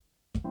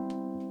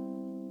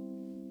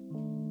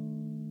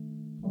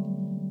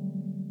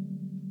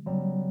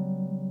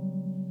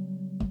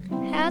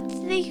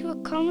Herzlich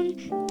willkommen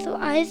zu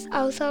Alles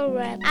außer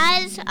Rap.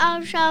 Alles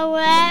außer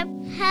Rap.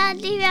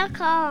 Herzlich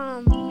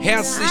willkommen.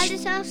 Alles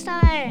außer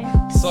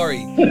Rap.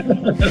 Sorry.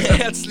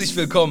 Herzlich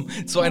willkommen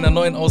zu einer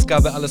neuen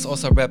Ausgabe Alles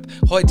außer Rap.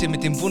 Heute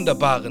mit dem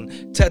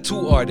wunderbaren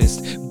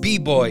Tattoo-Artist,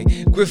 B-Boy,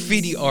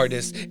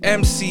 Graffiti-Artist,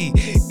 MC,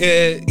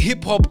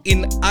 Hip-Hop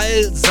in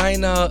all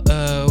seiner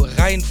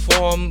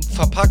Reinform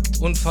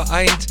verpackt und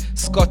vereint,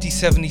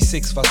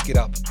 Scotty76. Was geht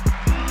ab?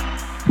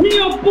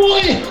 Yeah,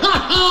 boy!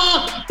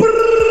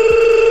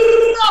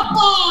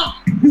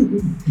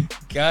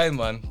 Geil,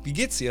 Mann. Wie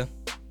geht's dir?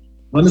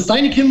 Waren es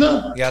deine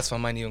Kinder? Ja, es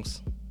waren meine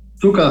Jungs.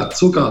 Zucker.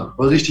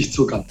 War richtig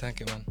Zucker.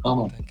 Danke, Mann.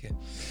 Hammer. Danke.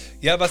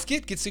 Ja, was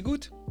geht? Geht's dir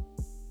gut?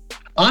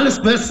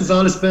 Alles bestens.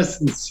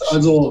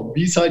 Also,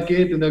 wie es halt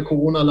geht in der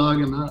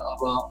Corona-Lage, ne?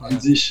 Aber an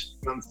sich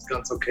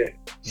ganz okay.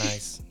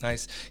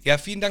 Nice. Ja,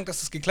 vielen Dank,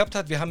 dass es geklappt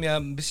hat. Wir haben ja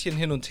ein bisschen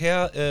hin und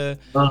her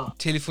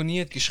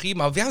telefoniert,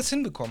 geschrieben, aber wir haben es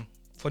hinbekommen.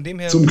 Von dem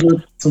her. Zum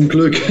Glück.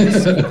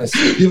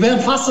 Wir wären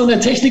fast an der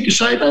Technik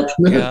gescheitert.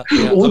 Ne? Ja,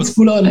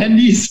 Oldschooler und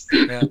Handys.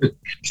 Ja.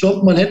 Ich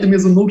glaube, man hätte mir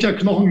so einen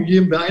Nokia-Knochen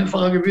gegeben, wäre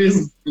einfacher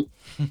gewesen.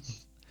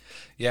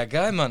 Ja,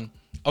 geil, Mann.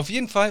 Auf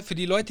jeden Fall, für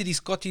die Leute, die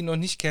Scotty noch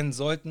nicht kennen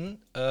sollten,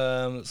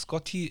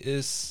 Scotty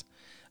ist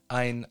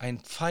ein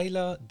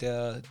Pfeiler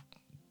der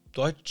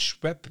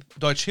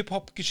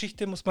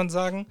Deutsch-Hip-Hop-Geschichte, muss man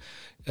sagen.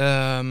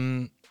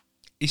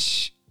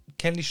 Ich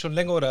kenne dich schon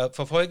länger oder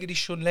verfolge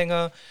dich schon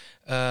länger.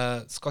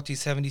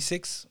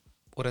 Scotty76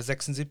 oder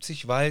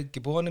 76, weil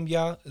geboren im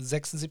Jahr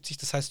 76,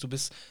 das heißt, du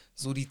bist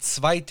so die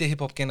zweite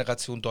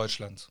Hip-Hop-Generation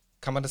Deutschlands.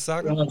 Kann man das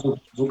sagen? Ja,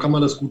 so kann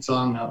man das gut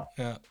sagen, ja.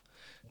 Ja,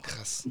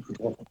 krass,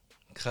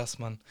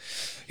 Mann.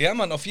 Ja,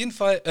 Mann, auf jeden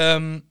Fall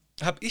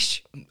habe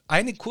ich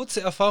eine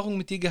kurze Erfahrung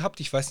mit dir gehabt.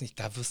 Ich weiß nicht,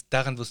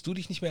 daran wirst du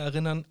dich nicht mehr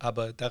erinnern,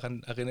 aber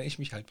daran erinnere ich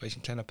mich halt, weil ich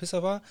ein kleiner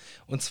Pisser war.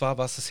 Und zwar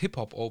war es das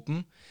Hip-Hop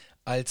Open,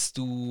 als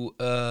du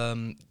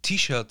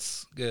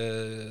T-Shirts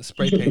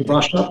spraypainted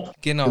hast.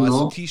 Genau, als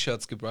du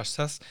T-Shirts gebrusht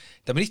hast.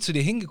 Da bin ich zu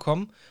dir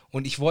hingekommen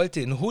und ich wollte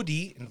einen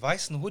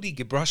weißen Hoodie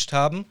gebrusht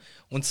haben.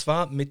 Und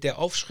zwar mit der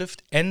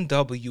Aufschrift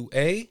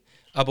NWA,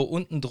 aber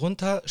unten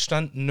drunter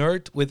stand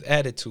Nerd with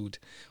Attitude.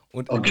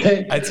 Und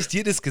als ich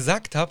dir das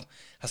gesagt habe,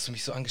 hast du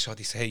mich so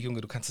angeschaut. Ich so, hey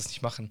Junge, du kannst das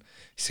nicht machen.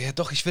 Ich so, ja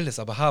doch, ich will es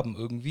aber haben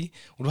irgendwie.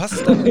 Und du hast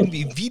es dann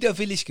irgendwie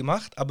widerwillig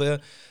gemacht,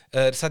 aber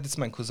das hat jetzt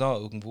mein Cousin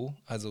irgendwo.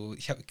 Also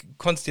ich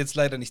konnte es dir jetzt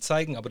leider nicht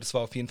zeigen, aber das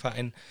war auf jeden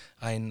Fall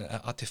ein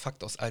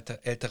Artefakt aus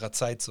älterer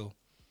Zeit so.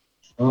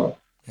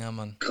 Ja,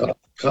 Mann.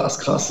 Krass.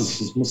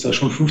 Das muss ja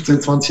schon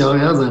 15, 20 Jahre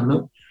her sein,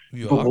 ne?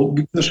 Ja. Warum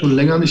gibt es das schon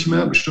länger nicht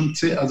mehr? Bestimmt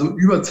 10, also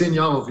über 10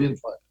 Jahre auf jeden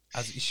Fall.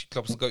 Also ich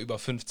glaube sogar über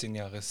 15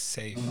 Jahre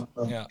safe.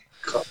 Ja.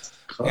 Krass.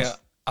 Ja,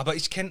 aber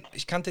ich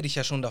kannte dich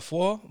ja schon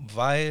davor,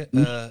 weil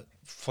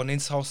von den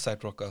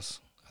Southside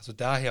Rockers. Also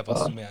daher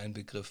warst du mir ein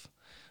Begriff.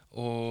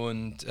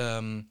 Und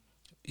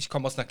ich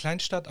komme aus einer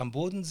Kleinstadt am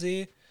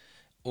Bodensee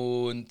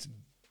und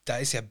da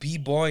ist ja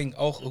B-Boying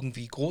auch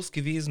irgendwie groß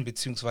gewesen,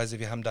 beziehungsweise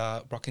wir haben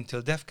da Rockin'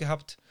 Till Death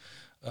gehabt.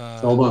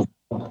 Sauber.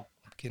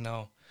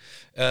 Genau.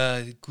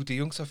 Gute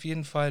Jungs auf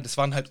jeden Fall. Das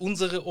waren halt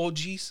unsere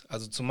OGs.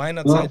 Also zu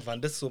meiner Zeit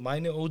waren das so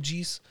meine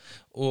OGs.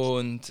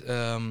 Und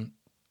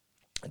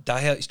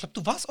daher, ich glaube,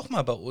 du warst auch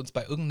mal bei uns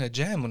bei irgendeiner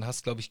Jam und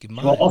hast, glaube ich,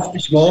 gemalt.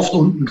 Ich war oft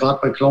unten, gerade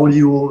bei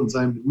Claudio und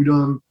seinen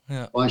Brüdern.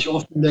 Ja. War ich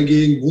oft in der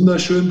Gegend.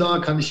 Wunderschön da,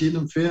 kann ich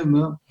jedem empfehlen.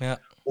 Ne? Ja.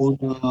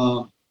 Und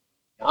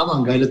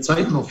waren geile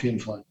Zeiten auf jeden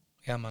Fall.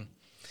 Ja, Mann.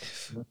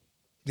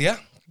 Ja,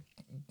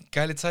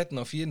 geile Zeiten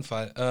auf jeden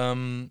Fall.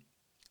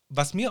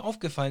 Was mir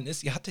aufgefallen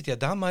ist, ihr hattet ja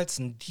damals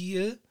einen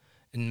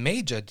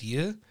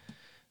Major-Deal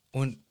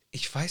und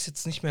ich weiß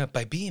jetzt nicht mehr,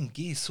 bei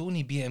BMG,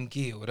 Sony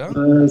BMG,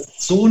 oder?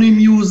 Sony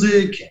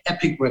Music,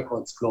 Epic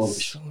Records, glaube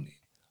ich. Sony.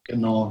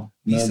 Genau,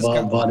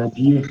 war der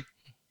Deal.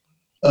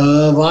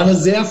 War eine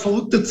sehr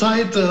verrückte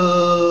Zeit.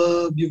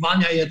 Wir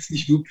waren ja jetzt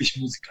nicht wirklich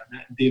Musiker, ne,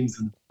 in dem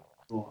Sinne,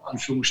 so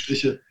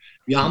Anführungsstriche.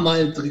 Wir haben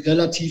halt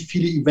relativ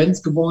viele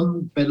Events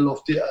gewonnen,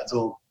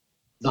 also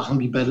Sachen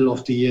wie Battle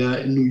of the Year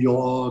in New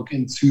York,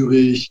 in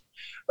Zürich,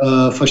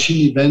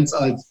 verschiedene Events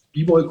als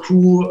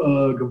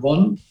B-Boy-Crew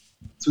gewonnen.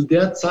 Zu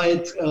der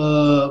Zeit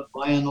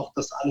war ja noch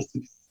das alles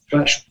so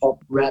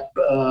Trash-Pop-Rap,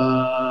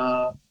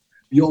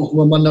 wie auch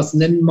immer man das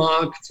nennen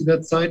mag zu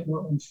der Zeit.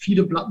 Und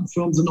viele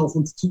Plattenfirmen sind auf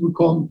uns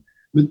zugekommen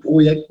mit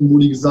Projekten, wo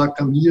die gesagt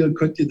haben, hier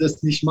könnt ihr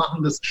das nicht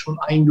machen, das ist schon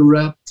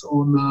eingerappt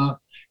und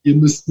ihr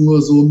müsst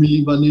nur so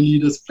Milli Vanilli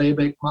das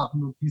Playback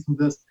machen und dies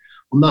und das.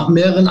 Und nach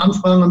mehreren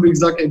Anfragen haben wir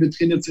gesagt, wir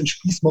drehen jetzt den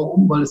Spieß mal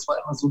um, weil es war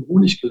immer so ein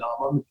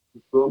Honiggelaber mit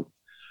den Firmen,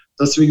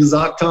 dass wir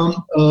gesagt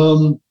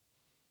haben,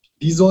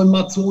 die sollen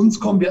mal zu uns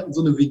kommen. Wir hatten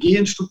so eine WG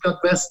in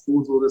Stuttgart-West,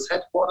 wo so das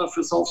Headquarter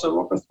für Southside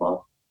Rockers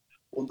war.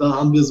 Und da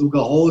haben wir so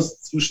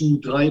gehaust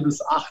zwischen 3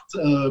 bis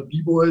 8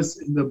 B-Boys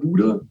in der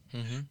Bude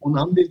und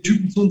haben den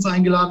Typen zu uns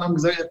eingeladen, haben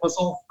gesagt, pass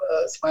auf,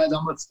 es war ja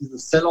damals diese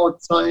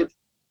Sellout-Zeit.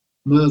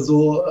 Ne,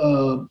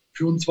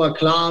 für uns war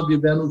klar,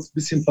 wir werden uns ein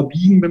bisschen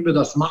verbiegen, wenn wir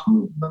das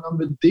machen. Und dann haben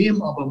wir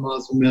dem aber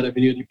mal so mehr oder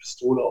weniger die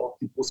Pistole auf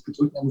die Brust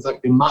gedrückt und haben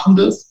gesagt, wir machen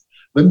das.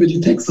 wenn wir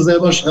die Texte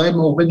selber schreiben,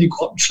 auch wenn die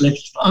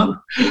grottenschlecht waren,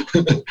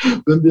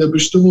 wenn wir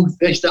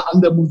Bestimmungsrechte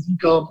an der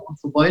Musik haben und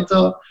so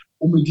weiter,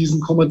 um in diesem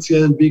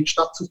kommerziellen Weg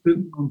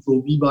stattzufinden und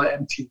so wie bei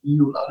MTV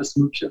und alles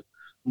Mögliche.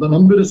 Und dann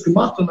haben wir das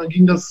gemacht und dann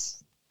ging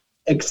das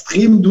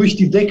extrem durch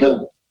die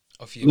Decke.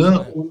 Auf jeden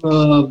Fall. Und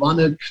war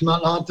eine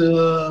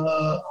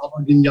knallharte,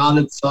 aber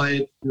geniale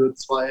Zeit für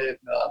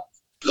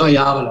 3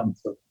 Jahre lang.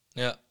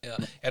 Ja,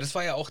 das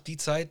war ja auch die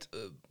Zeit,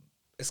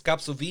 es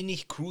gab so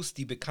wenig Crews,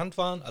 die bekannt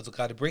waren, also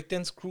gerade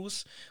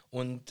Breakdance-Crews,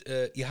 und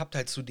ihr habt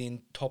halt zu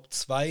den Top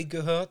 2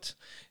 gehört,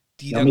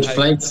 die dann mit halt...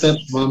 Flying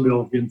Steps waren wir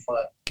auf jeden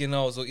Fall.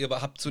 Genau, so ihr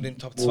habt zu den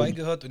Top 2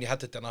 gehört und ihr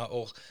hattet danach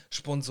auch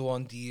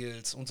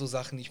Sponsoren-Deals und so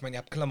Sachen. Ich meine, ihr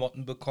habt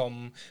Klamotten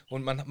bekommen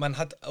und man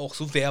hat auch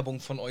so Werbung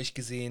von euch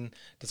gesehen.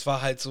 Das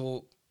war halt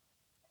so,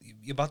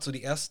 ihr wart so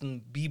die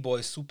ersten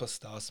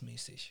B-Boys-Superstars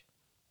mäßig.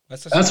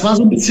 Weißt du, das war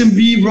so ein bisschen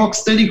wie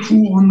Rocksteady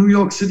Crew und New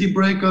York City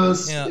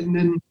Breakers in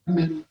den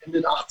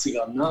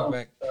 80ern.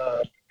 Ne?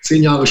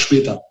 10 Jahre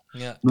später.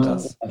 Ja,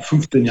 ne?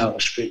 15 Jahre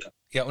später.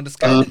 Ja, und das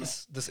Geile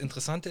ist, das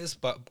Interessante ist,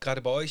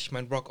 gerade bei euch, ich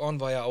meine, Rock On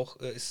war ja auch,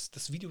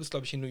 das Video ist,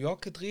 glaube ich, in New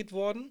York gedreht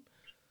worden.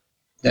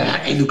 Ja,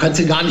 ey, du kannst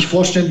dir gar nicht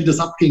vorstellen, wie das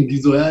abging. Die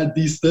so,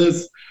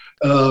 das.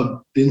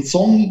 Den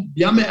Song,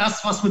 wir haben ja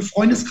erst was mit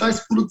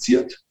Freundeskreis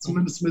produziert,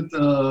 zumindest mit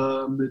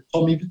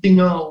Tommy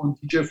Wittinger und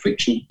DJ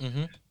Friction,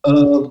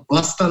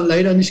 was dann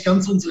leider nicht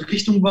ganz unsere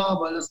Richtung war,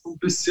 weil es so ein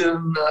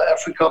bisschen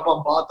Afrika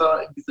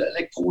Bambata in diese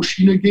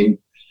Elektro-Schiene ging.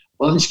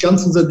 War nicht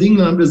ganz unser Ding,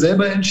 da haben wir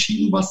selber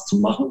entschieden, was zu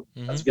machen.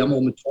 Also wir haben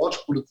auch mit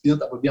Torch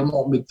produziert, aber wir haben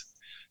auch mit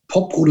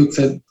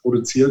Pop-Produzenten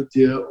produziert.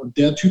 Und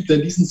der Typ, der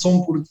diesen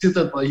Song produziert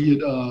hat, war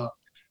hier,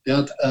 der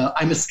hat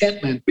I'm a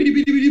Scatman.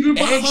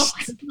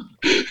 Echt?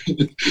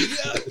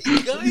 Ja,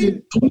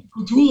 geil. Toni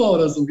Kutura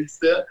oder so hieß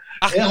der.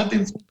 Ach, er hat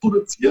den Song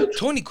produziert.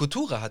 Toni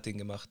Kutura hat den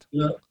gemacht?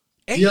 Ja.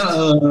 Echt?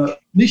 Ja,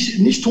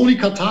 nicht Toni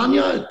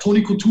Catania,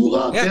 Toni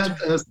Kutura, ja, der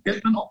hat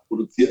Scatman auch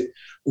produziert.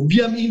 Und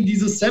wir haben ihm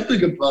dieses Sample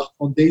gebracht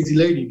von Daisy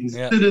Lady.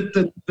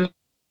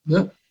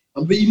 Ne?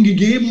 Haben wir ihm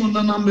gegeben und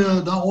dann haben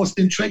wir daraus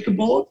den Track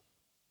gebaut.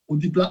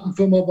 Und die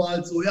Plattenfirma war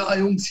halt so, ja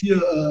Jungs,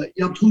 hier,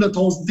 ihr habt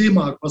 100.000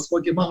 D-Mark, was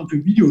wollt ihr machen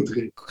für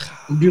Videodreh?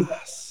 Krass. Und wir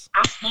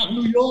nach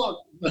New York.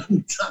 Und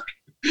dann, zack,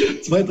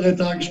 2, 3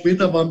 Tage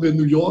später waren wir in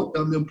New York,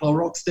 da haben wir ein paar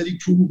Rocksteady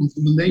Crew und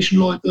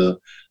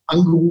Nation-Leute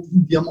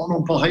angerufen, die haben auch noch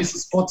ein paar heiße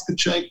Spots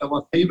gecheckt, da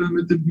war Fable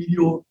mit dem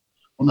Video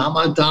und haben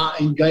halt da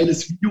ein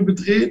geiles Video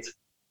gedreht,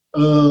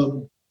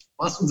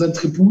 was unser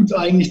Tribut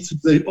eigentlich zu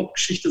dieser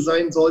Hip-Hop-Geschichte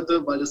sein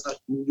sollte, weil es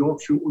halt in New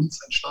York für uns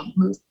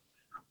entstanden ist.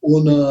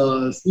 Und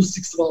das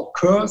Lustigste war auch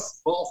Curse,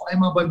 war auf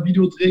einmal beim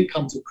Videodreh,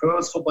 kam so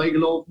Curse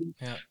vorbeigelaufen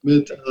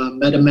mit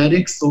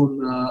Mathematics, so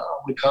einem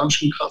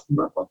amerikanischen krassen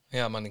Rapper.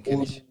 Ja, Mann, den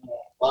kenn ich.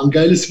 War ein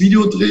geiles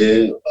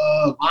Videodreh,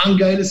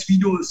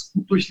 ist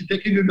gut durch die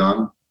Decke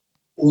gegangen.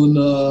 Und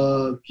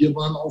wir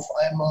waren auf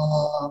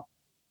einmal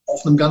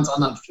auf einem ganz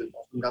anderen Film,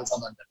 auf einem ganz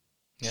anderen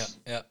Level.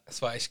 Ja,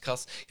 es war echt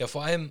krass. Ja,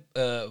 vor allem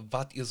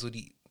wart ihr so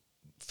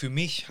für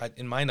mich halt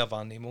in meiner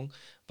Wahrnehmung,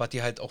 wart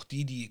ihr halt auch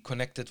die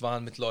connected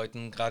waren mit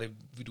Leuten, gerade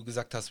wie du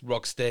gesagt hast,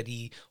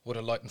 Rocksteady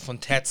oder Leuten von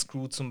Ted's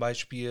Crew zum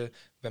Beispiel,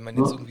 wenn man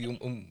jetzt irgendwie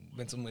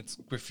wenn es um jetzt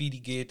Graffiti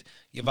geht,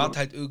 ihr wart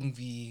halt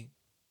irgendwie,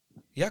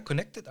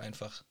 connected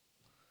einfach.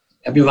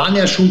 Ja, wir waren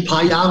ja schon ein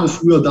paar Jahre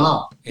früher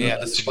da. Ja,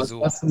 das ich war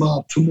sowieso. das erste Mal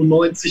ab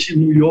 95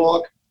 in New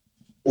York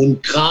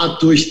und gerade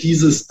durch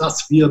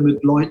dass wir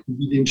mit Leuten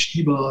wie den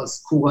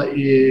Stiebers, Cora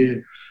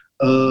E.,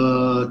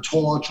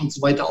 Torch und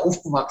so weiter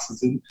aufgewachsen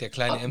sind. Der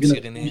kleine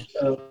MC René.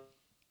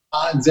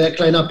 War ein sehr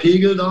kleiner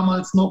Pegel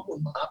damals noch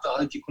und man hatte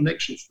halt die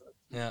Connections.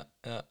 Ja.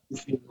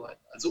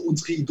 Also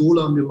unsere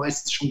Idole haben wir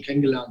meistens schon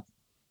kennengelernt.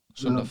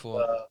 Schon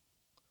davor.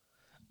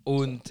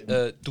 Und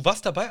du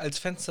warst dabei, als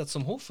Fenster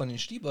zum Hof von den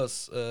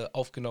Stiebers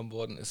aufgenommen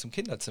worden ist im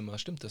Kinderzimmer,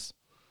 stimmt das?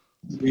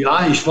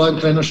 Ja, ich war ein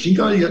kleiner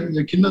Stinker, die hatten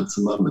ihr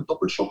Kinderzimmer mit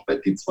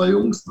Doppelschockbett, die 2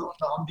 Jungs. Ne? Und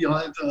da haben die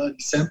halt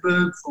die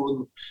Samples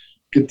und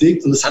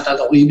gedickt. Und es hat halt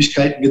auch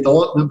Ewigkeiten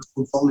gedauert, ne, bis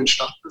so ein Song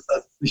entstanden ist.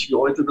 Also nicht wie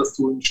heute, dass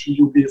du ins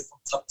Studio gehst und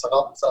zack, zack,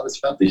 ist alles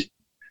fertig.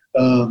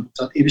 Es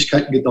hat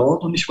Ewigkeiten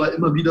gedauert und ich war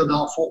immer wieder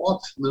da vor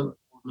Ort. Ne?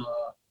 Und,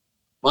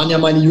 waren ja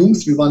meine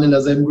Jungs, wir waren in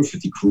derselben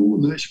Graffiti-Crew.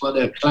 Ne? Ich war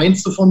der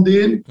Kleinste von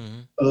denen.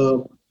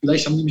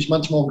 Vielleicht haben die mich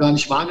manchmal auch gar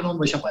nicht wahrgenommen,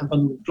 weil ich habe einfach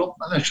nur geklopft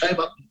an der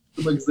Scheibe, habe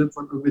immer gesetzt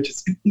und irgendwelche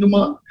Skizzen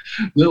gemacht,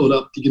 ne?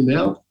 Oder hab die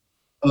genervt.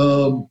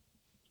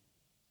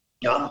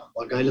 Ja,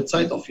 war geile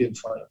Zeit auf jeden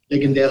Fall.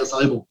 Legendäres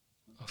Album.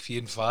 Auf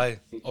jeden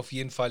Fall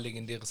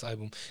legendäres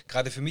Album.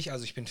 Gerade für mich,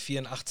 also ich bin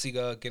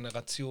 84er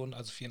Generation,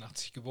 also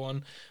 84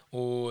 geboren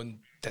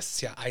und das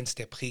ist ja eins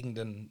der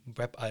prägenden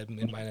Rap-Alben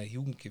in meiner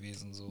Jugend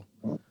gewesen. So.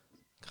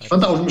 Ich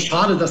fand auch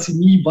schade, dass sie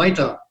nie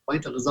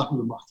weitere Sachen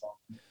gemacht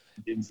haben.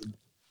 In dem Sinne.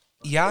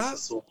 Ja,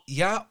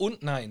 ja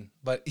und nein,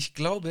 weil ich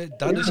glaube,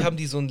 dadurch haben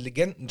die so einen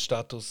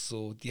Legendenstatus,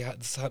 so, die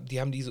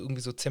haben die so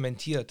irgendwie so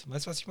zementiert.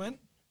 Weißt du, was ich meine?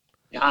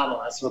 Ja,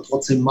 aber es war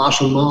trotzdem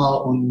Marshall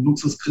Mar und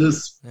Luxus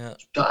Chris. Ja.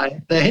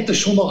 Da hätte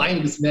schon noch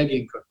einiges mehr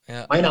gehen können.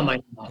 Ja. Meiner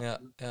Meinung nach. Ja,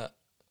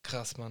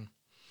 krass, Mann.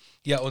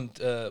 Ja,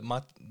 und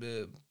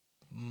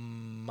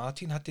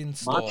Martin hat den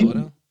Store,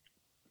 oder?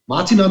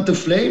 Martin hat The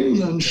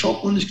Flame, einen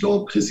Shop, und ich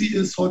glaube, Chrissy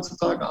ist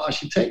heutzutage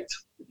Architekt.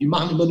 Die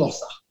machen immer noch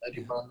Sachen. Ne?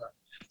 Die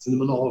sind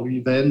immer noch auf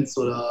Events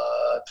oder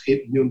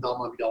treten hier und da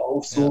mal wieder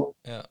auf. So.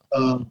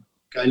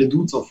 Geile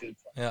Dudes auf jeden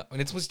Fall. Ja, und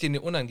jetzt muss ich dir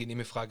eine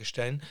unangenehme Frage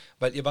stellen,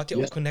 weil ihr wart ja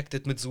auch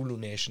connected mit Zulu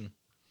Nation.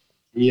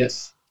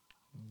 Yes.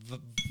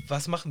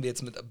 Was machen wir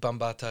jetzt mit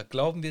Bambata?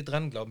 Glauben wir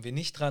dran? Glauben wir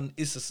nicht dran?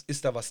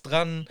 Ist da was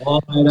dran?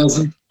 Da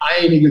sind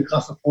einige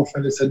krasse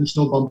Vorfälle. Ist ja nicht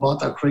nur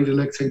Bambata,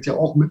 Cradle X hängt ja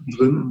auch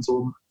mittendrin in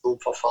so einem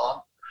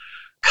Verfahren.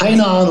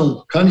 Keine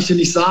Ahnung, kann ich dir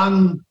nicht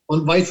sagen.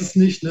 Man weiß es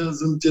nicht. Ne?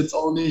 Sind jetzt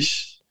auch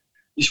nicht.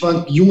 Ich war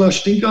ein junger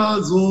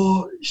Stinker,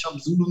 so. Ich habe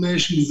Zulu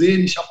Nation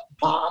gesehen. Ich habe ein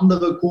paar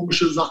andere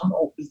komische Sachen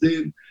auch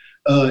gesehen.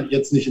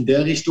 Jetzt nicht in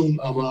der Richtung,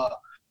 aber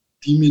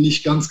die mir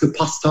nicht ganz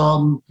gepasst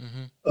haben.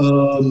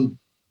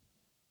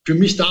 Für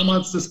mich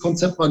damals, das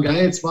Konzept war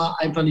geil. Es war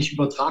einfach nicht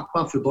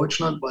übertragbar für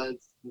Deutschland, weil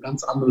es um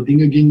ganz andere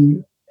Dinge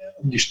ging.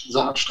 Um die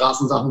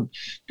Straßensachen,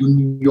 die in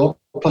New York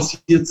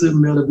passiert sind,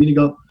 mehr oder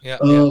weniger.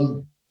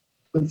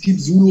 Im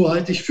Prinzip Zulu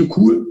halte ich für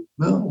cool,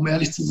 ne, um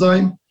ehrlich zu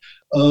sein.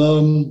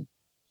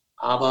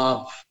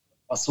 Aber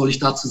was soll ich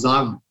dazu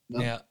sagen?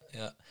 Ne?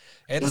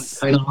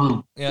 Keine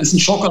Ahnung. Ist ein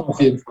Schocker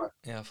auf jeden Fall.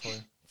 Ja,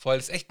 voll. Voll,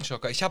 ist echt ein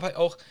Schocker. Ich habe halt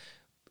auch,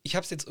 ich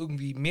habe es jetzt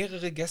irgendwie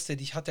mehrere Gäste,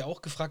 die ich hatte,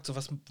 auch gefragt,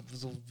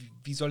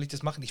 wie soll ich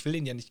das machen? Ich will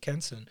ihn ja nicht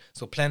canceln.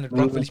 So Planet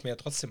Rock will ich mir ja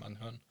trotzdem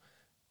anhören.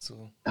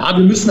 So. Ja,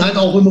 wir müssen halt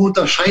auch immer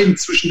unterscheiden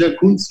zwischen der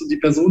Kunst und die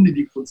Person,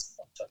 die Kunst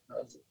gemacht hat.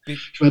 Also,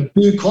 ich meine,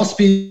 Bill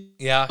Cosby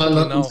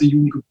hat unsere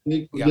Jugend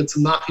geprägt und jetzt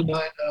im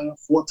Nachhinein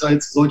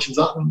verurteilt zu solchen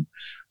Sachen.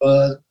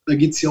 Da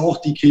geht es ja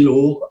auch die Kehle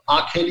hoch.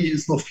 R. Kelly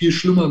ist noch viel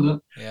schlimmer.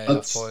 Ne?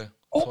 Ja, voll.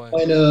 Auch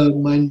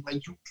mein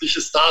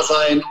jugendliches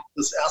Dasein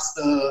und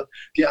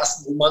die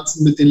ersten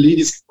Romanzen mit den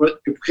Ladies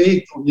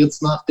geprägt. Und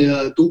jetzt nach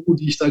der Doku,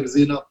 die ich da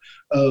gesehen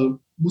habe,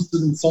 musste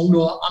den Song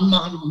nur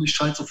anmachen und ich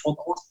schalte sofort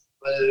aus,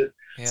 weil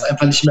es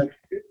einfach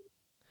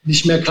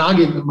nicht mehr klar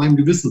geht mit meinem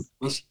Gewissen.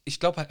 Ich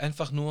glaube halt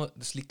einfach nur,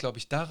 das liegt, glaube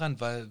ich, daran,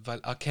 weil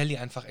R. Kelly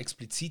einfach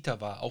expliziter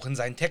war, auch in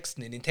seinen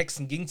Texten. In den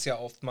Texten ging es ja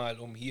oft mal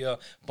um hier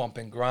Bump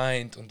and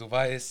Grind und du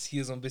weißt,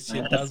 hier so ein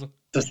bisschen, da so.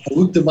 Das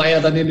Verrückte war ja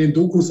dann in den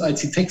Dokus,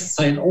 als die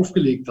Textzeilen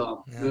aufgelegt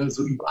haben,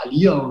 so über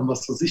Alia und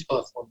was für sich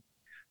war.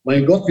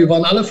 Mein Gott, wir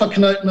waren alle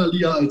verknallten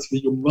Alia, als wir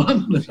jung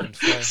waren.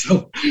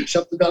 So, ich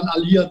habe sogar ein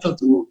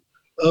Alia-Tattoo.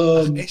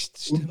 Ach, echt?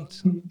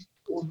 Stimmt.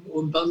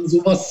 Und dann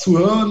sowas zu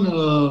hören,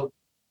 war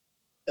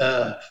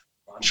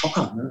ein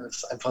Schocker. Ne? Das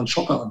ist einfach ein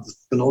Schocker. Und das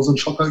ist genauso ein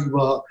Schocker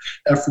über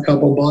Africa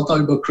Bambaataa,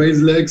 über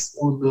Crazy Legs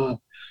und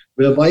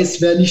wer weiß,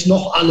 wer nicht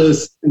noch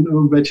alles in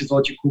irgendwelche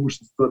solche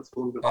komischen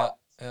Situationen geraten.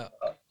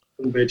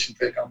 Irgendwelchen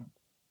Weg am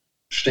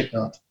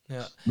Stecken hat.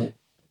 Ja.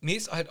 Mir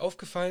ist halt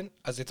aufgefallen,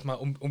 also jetzt mal,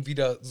 um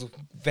wieder so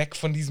weg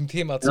von diesem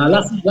Thema zu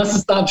kommen. Lass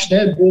es da einen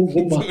schnellen Bogen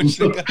rummachen.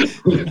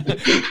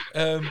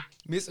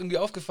 Mir ist irgendwie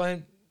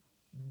aufgefallen,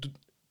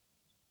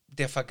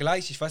 der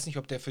Vergleich, ich weiß nicht,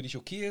 ob der für dich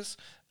okay ist,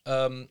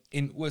 in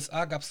den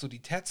USA gab es so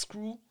die Tat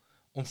Screw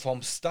und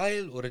vom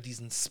Style oder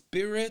diesen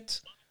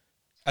Spirit,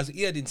 also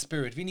eher den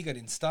Spirit, weniger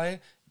den Style,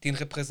 den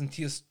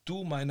repräsentierst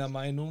du meiner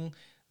Meinung nach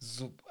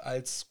so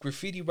als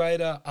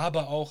Graffiti-Writer,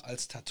 aber auch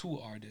als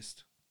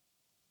Tattoo-Artist.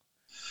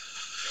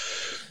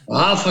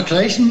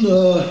 Vergleichen,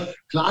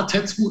 klar,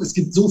 Tetsu, es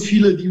gibt so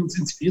viele, die uns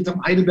inspiriert haben.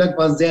 Heidelberg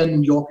war sehr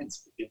New York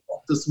inspiriert.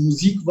 Ob das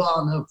Musik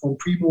war, ne, von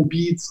Primo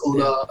Beats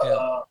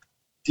oder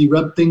die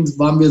Rap-Dings,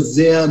 waren wir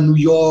sehr New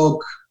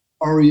York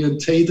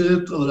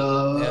orientated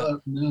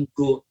oder ne,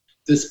 so.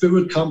 Der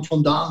Spirit kam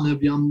von da,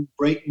 ne, wir haben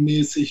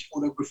Breaking-mäßig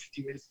oder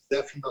Graffiti-mäßig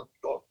sehr viel nach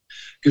New York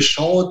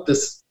geschaut.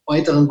 Des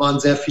Weiteren waren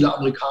sehr viele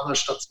Amerikaner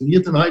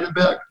stationiert in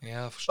Heidelberg.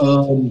 Ja,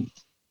 verstehe.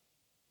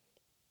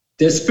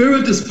 Der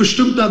Spirit ist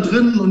bestimmt da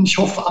drin und ich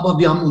hoffe aber,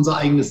 wir haben unser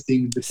eigenes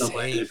Ding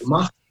mittlerweile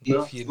gemacht.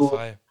 Auf jeden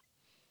Fall.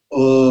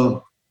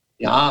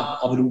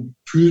 Aber du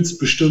fühlst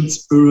bestimmt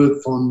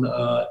Spirit von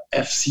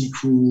FC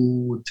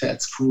Crew,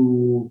 Tats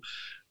Crew,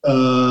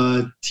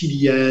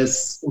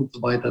 TDS und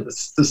so weiter.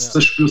 Das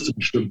spürst du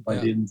bestimmt bei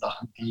den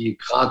Sachen, die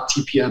gerade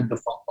TPM, The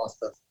Funk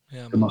Masters,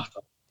 gemacht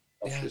haben.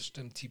 Ja,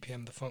 stimmt,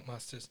 TPM, The Funk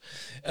Masters.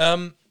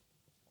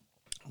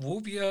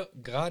 Wo wir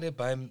gerade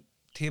beim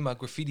Thema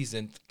Graffiti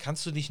sind,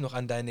 kannst du dich noch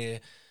an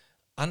deine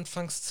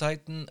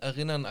Anfangszeiten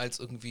erinnern, als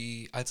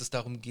es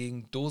darum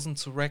ging, Dosen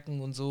zu racken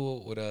und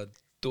so oder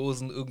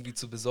Dosen irgendwie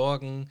zu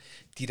besorgen,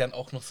 die dann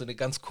auch noch so eine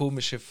ganz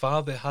komische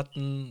Farbe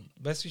hatten?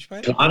 Weißt du, wie ich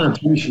meine? Klar,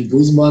 natürlich. Die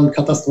Dosen waren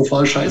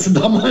katastrophal scheiße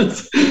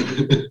damals.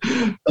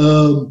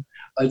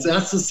 Als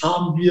erstes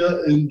haben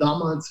wir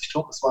damals, ich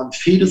glaube, es war ein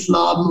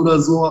Fedesladen oder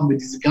so, haben wir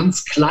diese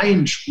ganz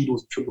kleinen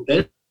Sprühdosen für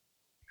Modelle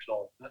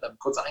geklaut. Ne? Dann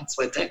kurz 1,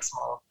 2 Tags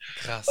machen.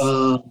 Krass.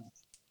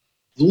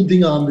 So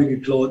Dinge haben wir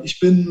geklaut. Ich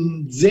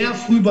bin sehr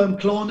früh beim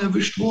Klauen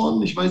erwischt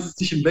worden. Ich weiß jetzt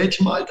nicht in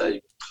welchem Alter,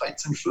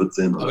 13,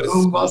 14 oder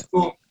irgendwas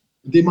so.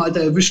 In dem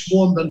Alter erwischt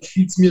worden, dann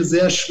fiel es mir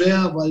sehr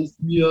schwer, weil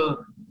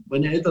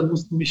meine Eltern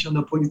mussten mich an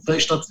der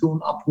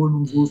Polizeistation abholen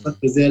und so. Es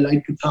hat mir sehr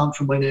leid getan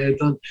für meine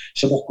Eltern.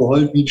 Ich habe auch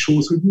geheult wie ein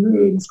Schoß.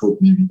 Das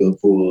kommt nie wieder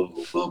vor.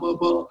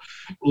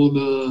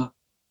 Und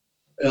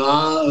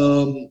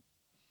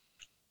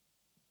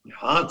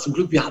Ja, zum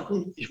Glück,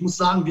 ich muss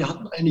sagen, wir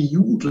hatten eine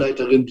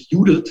Jugendleiterin, die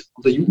Judith,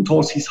 unser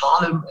Jugendhaus hieß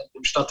Harlem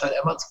im Stadtteil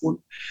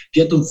Emmertsgrund,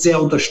 die hat uns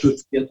sehr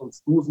unterstützt, die hat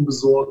uns Dosen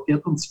besorgt, die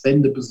hat uns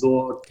Wände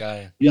besorgt,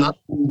 Geil. wir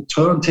hatten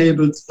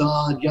Turntables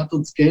da, die hat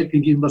uns Geld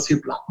gegeben, dass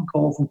wir Platten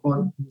kaufen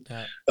konnten.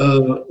 Ja.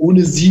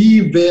 Ohne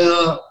sie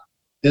wäre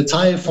der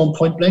Teil von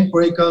Point Blank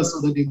Breakers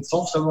oder den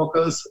Software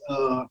Rockers,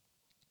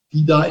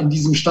 die da in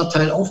diesem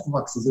Stadtteil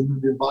aufgewachsen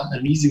sind. Wir waren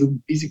eine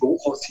riesige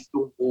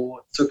Hochhaussiedlung, wo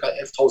ca.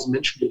 11.000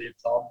 Menschen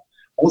gelebt haben,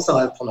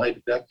 außerhalb von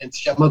Heidelberg. Nennt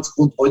sich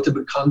Emmertsgrund, heute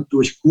bekannt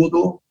durch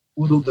Kurdo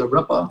der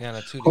Rapper. Ja,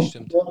 natürlich, kommt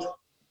stimmt. dort,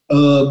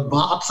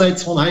 war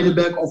abseits von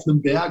Heidelberg auf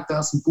einem Berg, da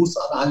ist ein Bus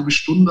alle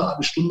Stunde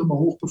mal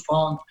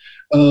hochgefahren.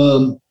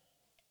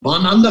 War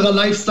ein anderer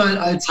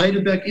Lifestyle als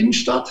Heidelberg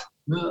Innenstadt,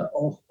 ne?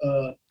 Auch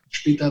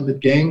später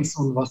mit Gangs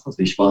und was weiß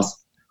ich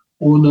was.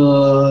 Und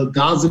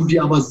da sind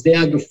wir aber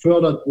sehr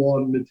gefördert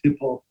worden mit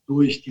Hip-Hop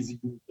durch diese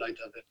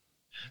Jugendleiterin.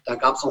 Da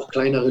gab es auch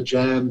kleinere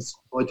Jams,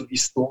 Leute wie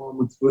Storm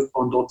und Swift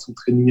waren dort zum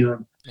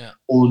Trainieren. Ja.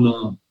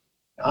 Und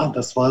ja,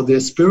 das war der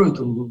Spirit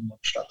in unserem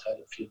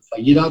Stadtteil auf jeden Fall.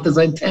 Jeder hatte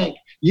seinen Tag.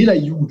 Jeder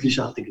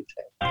Jugendliche hatte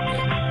getaggt.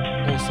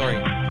 Ja. Oh,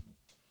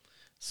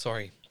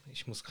 sorry.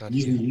 Ich muss gerade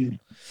hier.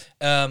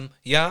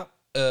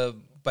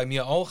 Bei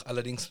mir auch,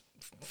 allerdings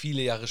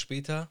viele Jahre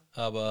später,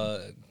 aber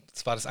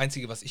das war das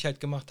Einzige, was ich halt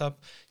gemacht habe.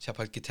 Ich habe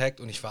halt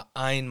getaggt und ich war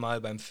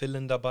einmal beim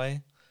Fillen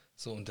dabei.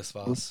 So, und das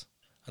war's.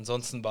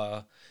 Ansonsten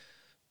war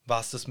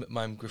es das mit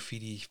meinem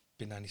Graffiti. Ich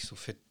bin da nicht so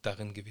fit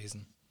darin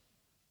gewesen.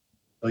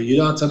 Weil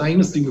jeder hat sein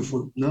eigenes Ding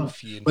gefunden. Ne?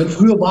 Weil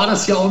früher war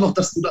das ja auch noch,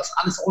 dass du das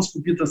alles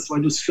ausprobiert hast,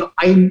 weil du es für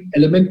ein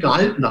Element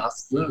gehalten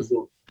hast. Ne?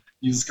 Also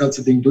dieses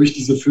ganze Ding durch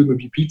diese Filme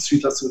wie Beat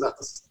Street hast du gedacht,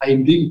 das ist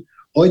ein Ding.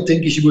 Heute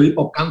denke ich über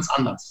Hip-Hop ganz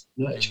anders.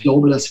 Ne? Ich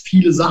glaube, dass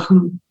viele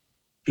Sachen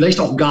vielleicht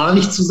auch gar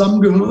nicht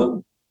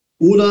zusammengehören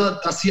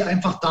oder dass sie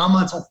einfach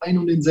damals auf ein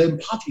und denselben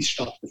Partys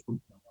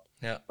stattgefunden haben.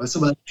 Ja. Weißt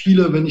du, weil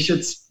viele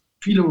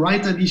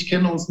Writer, die ich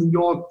kenne aus New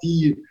York,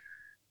 die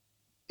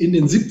in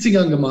den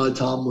 70ern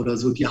gemalt haben oder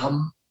so, die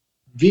haben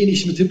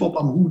wenig mit Hip-Hop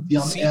am Hut, die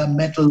haben eher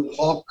Metal,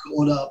 Rock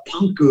oder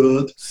Punk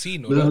gehört.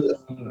 Scene, oder?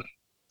 Ne?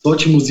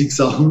 Solche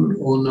Musiksachen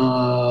und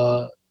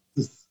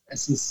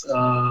es ist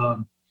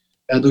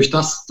durch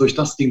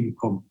das Ding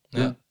gekommen. Ja.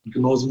 Ne?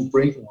 Genauso mit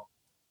Breaking.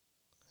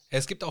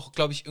 Es gibt auch,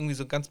 glaube ich, irgendwie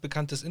so ein ganz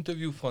bekanntes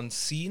Interview von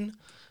Scene,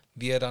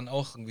 wie er dann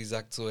auch irgendwie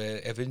sagt, so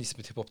er will nichts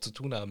mit Hip-Hop zu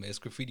tun haben, er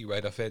ist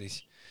Graffiti-Writer,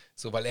 fertig.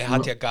 So, weil er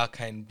hat ja gar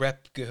keinen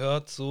Rap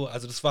gehört, so,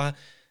 also das war...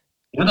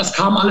 Ja, das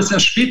kam alles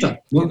erst später.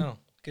 Ne? Genau.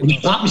 Und ich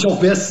frage mich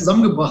auch, wer es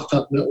zusammengebracht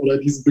hat, ne? Oder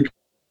diesen Begriff.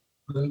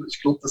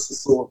 Ich glaube, das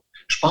ist so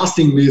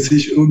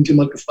Spaßding-mäßig.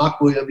 Irgendjemand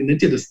gefragt wurde, ja, wie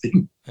nennt ihr das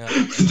Ding? Ja.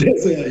 Der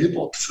ist ja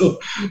Hip-Hop. So,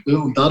 ne?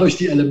 Und dadurch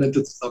die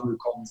Elemente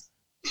zusammengekommen sind.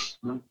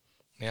 Ne?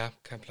 Ja,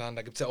 kein Plan.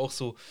 Da gibt es ja auch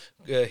so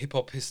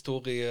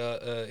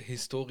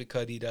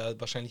Hip-Hop-Historiker, die da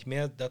wahrscheinlich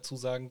mehr dazu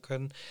sagen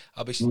können.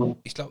 Aber ich glaube,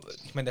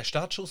 der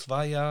Startschuss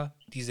war ja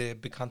diese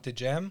bekannte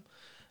Jam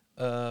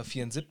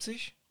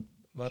 74.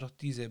 War doch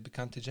diese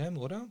bekannte Jam,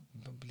 oder?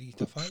 Liege ich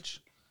da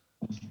falsch?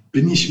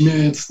 Bin ich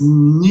mir jetzt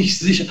nicht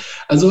sicher.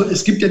 Also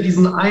es gibt ja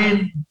diesen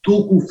einen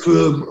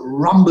Doku-Film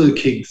Rumble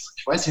Kings.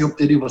 Ich weiß nicht, ob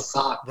der dir was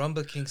sagt.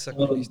 Rumble Kings sagt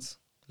mir nichts.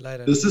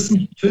 Leider das ist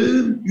ein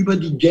Film über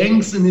die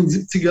Gangs in den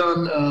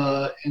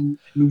 70ern in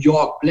New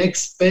York. Black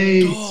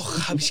Spade.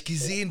 Doch, habe ich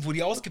gesehen, wo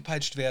die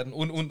ausgepeitscht werden.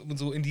 Und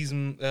so in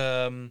diesem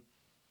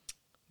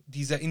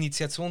dieser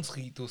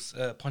Initiationsritus,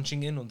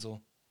 Punching In und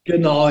so.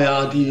 Genau,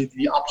 ja, ich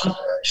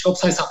glaube,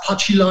 es heißt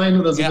Apache Line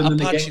oder so. Ja,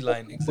 Apache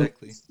Line,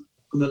 exactly.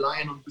 Eine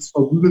Line und bist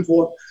verprügelt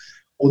worden.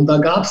 Und da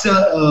gab es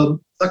ja,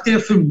 sagt der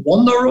Film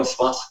Wanderers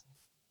was?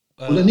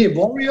 Oder nee,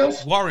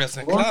 Warriors? Warriors,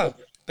 na klar.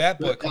 Bad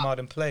Boy, come out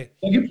and play.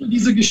 Da gibt es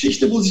diese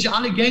Geschichte, wo sich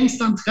alle Gangs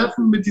dann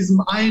treffen mit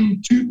diesem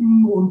einen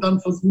Typen und dann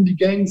versuchen die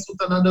Gangs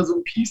untereinander so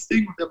ein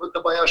Peace-Ding und der wird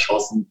dabei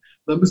erschossen. Und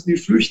dann müssen die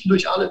flüchten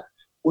durch alle.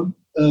 Und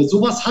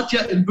sowas hat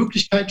ja in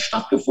Wirklichkeit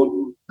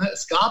stattgefunden.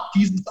 Es gab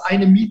dieses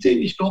eine Meeting,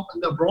 ich glaube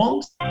in der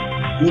Bronx,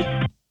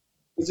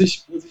 wo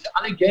sich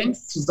alle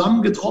Gangs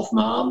zusammengetroffen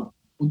haben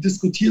und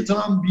diskutiert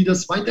haben, wie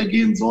das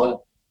weitergehen soll.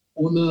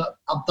 Und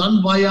ab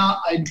dann war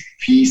ja ein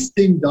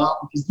Peace-Ding da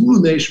und die Zulu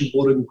Nation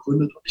wurde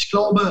gegründet. Und ich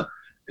glaube,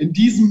 in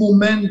diesem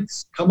Moment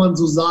kann man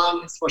so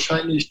sagen, ist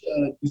wahrscheinlich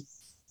die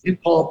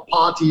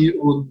Hip-Hop-Party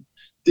und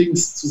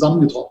Dings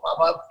zusammengetroffen.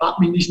 Aber frag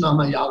mich nicht nach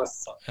einer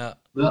Jahreszeit. Ja.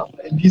 Ja,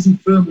 in diesem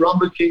Film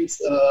Rumble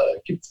Kings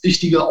gibt es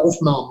wichtige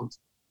Aufnahmen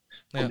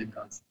von dem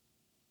Ganzen.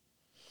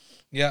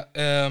 Ja,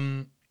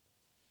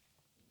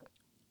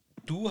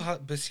 du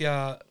bist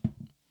ja...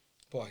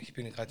 Boah, ich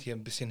bin gerade hier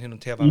ein bisschen hin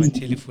und her, weil mein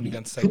Telefon die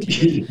ganze Zeit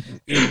klingelt.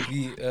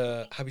 Irgendwie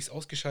habe ich es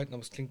ausgeschaltet,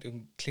 aber es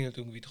klingelt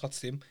irgendwie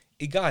trotzdem.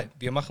 Egal,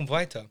 wir machen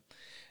weiter.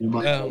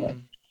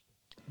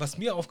 Was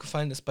mir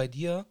aufgefallen ist bei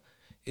dir,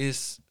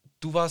 ist,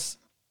 du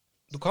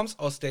kommst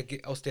aus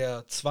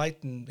der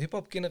zweiten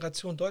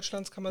Hip-Hop-Generation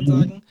Deutschlands, kann man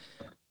sagen.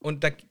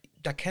 Und da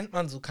kennt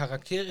man so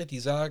Charaktere, die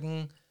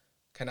sagen,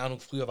 keine Ahnung,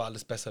 früher war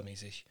alles besser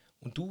mäßig.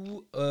 Und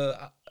du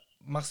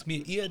machst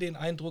mir eher den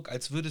Eindruck,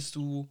 als würdest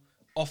du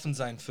offen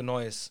sein für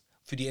Neues,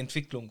 für die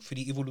Entwicklung, für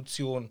die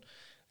Evolution,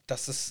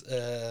 dass es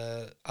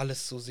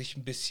alles so sich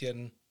ein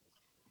bisschen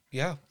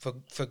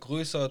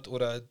vergrößert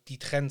oder die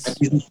Trends.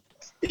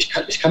 Ich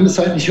kann das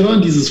halt nicht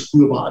hören, dieses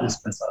früher war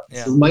alles besser.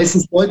 Das sind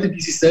meistens Leute, die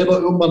sich selber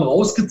irgendwann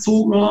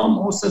rausgezogen haben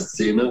aus der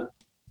Szene,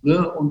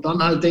 ne, und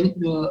dann halt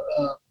denken,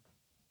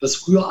 dass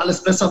früher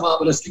alles besser war,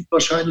 aber das liegt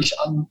wahrscheinlich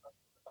an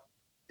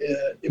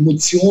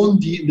Emotionen,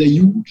 die in der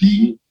Jugend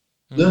liegen,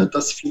 ne,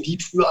 dass für die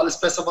früher alles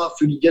besser war.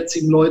 Für die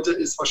jetzigen Leute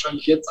ist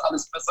wahrscheinlich jetzt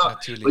alles besser,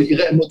 natürlich, weil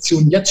ihre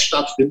Emotionen jetzt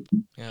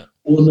stattfinden. Ja.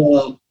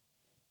 Und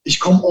ich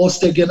komme aus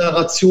der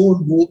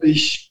Generation, wo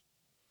ich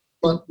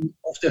jemanden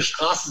auf der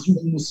Straße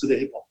suchen musste, der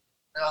Hip-Hop.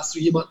 Hast du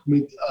jemanden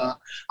mit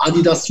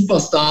Adidas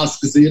Superstars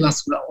gesehen,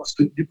 hast du da aus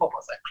für den Hip-Hopper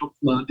sein,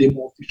 klopft mal dem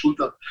auf die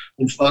Schulter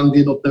und fragen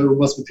den, ob der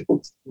irgendwas mit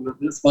Hip-Hop zu tun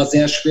hat. Es war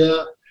sehr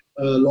schwer,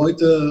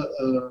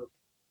 Leute,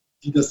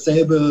 die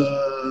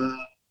dasselbe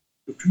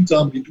gefühlt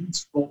haben wie du,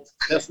 zu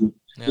treffen.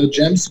 Ja. Die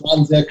Jams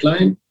waren sehr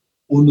klein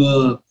und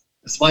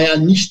es war ja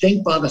nicht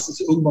denkbar, dass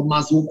es irgendwann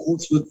mal so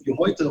groß wird wie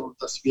heute und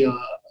dass wir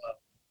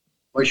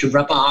solche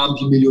Rapper haben,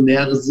 die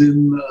Millionäre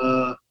sind,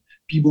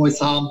 B-Boys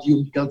haben, die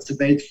um die ganze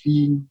Welt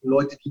fliegen,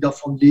 Leute, die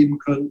davon leben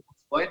können und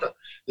so weiter.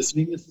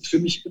 Deswegen ist es für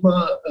mich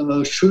immer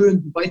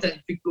schön, die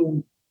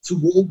Weiterentwicklung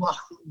zu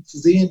beobachten und zu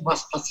sehen,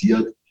 was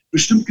passiert.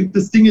 Bestimmt gibt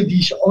es Dinge,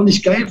 die ich auch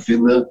nicht geil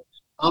finde,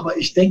 aber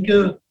ich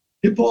denke,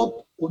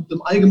 Hip-Hop und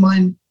im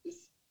Allgemeinen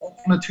ist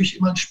auch natürlich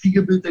immer ein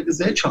Spiegelbild der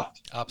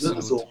Gesellschaft. Absolut.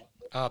 Ne? So.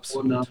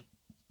 Absolut. Und,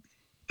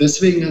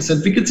 deswegen, es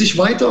entwickelt sich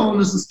weiter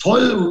und es ist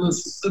toll und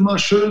es ist immer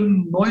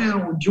schön, neue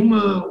und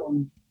junge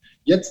und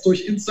jetzt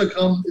durch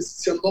Instagram ist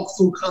es ja noch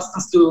so krass,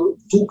 dass du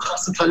so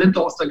krasse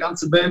Talente aus der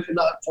ganzen Welt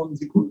innerhalb von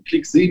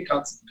Sekundenklicks sehen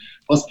kannst,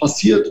 was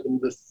passiert.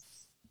 Und das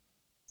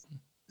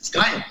ist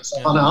geil. Das ist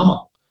einfach der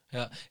Hammer.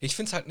 Ja, ich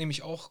finde es halt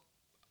nämlich auch,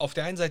 auf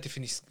der einen Seite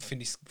finde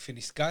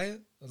ich's geil,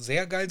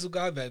 sehr geil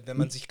sogar, weil wenn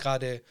man sich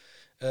gerade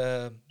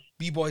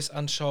B-Boys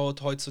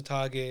anschaut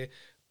heutzutage,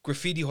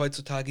 Graffiti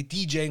heutzutage,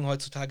 DJing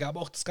heutzutage, aber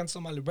auch das ganz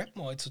normale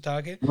Rappen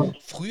heutzutage. Ja.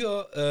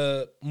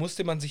 Früher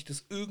musste man sich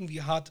das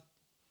irgendwie hart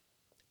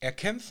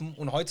erkämpfen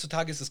und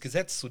heutzutage ist es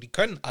Gesetz, so die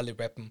können alle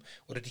rappen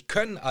oder die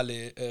können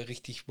alle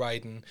richtig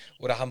riden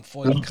oder haben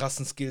voll die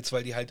krassen Skills,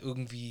 weil die halt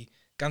irgendwie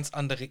ganz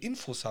andere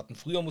Infos hatten.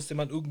 Früher musste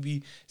man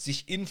irgendwie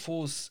sich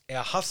Infos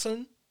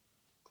erhasseln.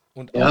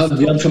 Und wir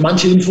haben für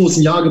manche Infos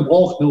ein Jahr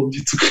gebraucht, ne, um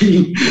die zu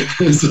kriegen.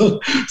 So,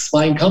 es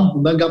war ein Kampf.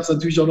 Und dann gab es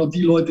natürlich auch noch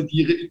die Leute,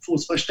 die ihre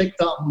Infos versteckt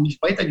haben und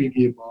nicht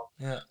weitergegeben haben.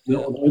 Ja, ja.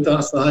 Und heute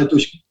hast du halt du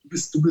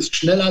bist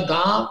schneller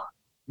da,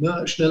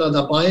 ne, schneller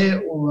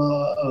dabei,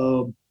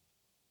 oder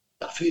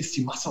dafür ist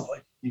die Masse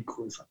heute viel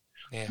größer.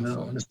 Ja, ne?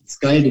 Und das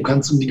ist geil, du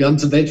kannst um die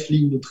ganze Welt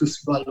fliegen, du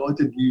triffst überall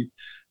Leute, die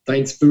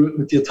dein Spirit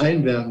mit dir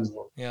teilen werden.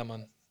 So. Ja,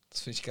 Mann,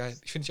 das finde ich geil.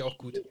 Finde ich auch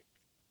gut.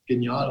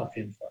 Genial auf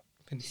jeden Fall.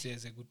 Finde ich sehr,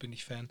 sehr gut, bin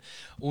ich Fan.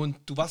 Und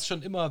du warst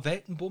schon immer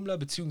Weltenbummler,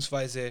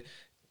 beziehungsweise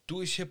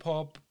durch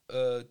Hip-Hop,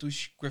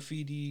 durch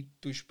Graffiti,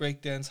 durch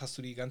Breakdance hast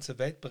du die ganze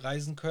Welt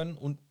bereisen können.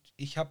 Und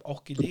ich habe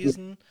auch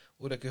gelesen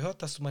oder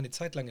gehört, dass du mal eine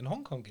Zeit lang in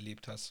Hongkong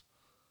gelebt hast.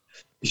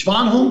 Ich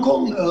war in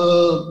Hongkong,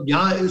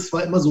 es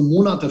war immer so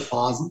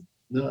Monatephasen,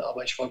 ne,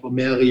 aber ich war über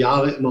mehrere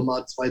Jahre immer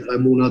mal 2-3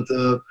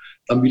 Monate,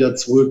 dann wieder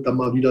zurück, dann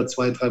mal wieder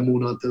 2-3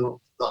 Monate.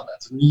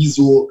 Also nie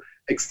so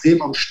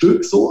extrem am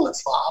Stück so,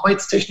 es war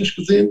arbeitstechnisch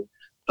gesehen.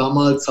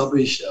 Damals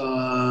habe ich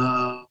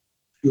für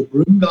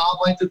Brim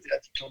gearbeitet, der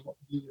hat die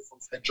Klamotten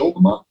von Fat Joe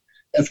gemacht,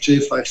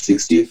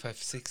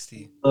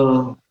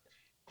 FJ560.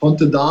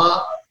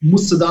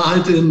 Musste da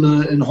halt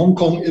in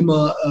Hongkong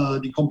immer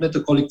die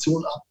komplette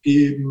Kollektion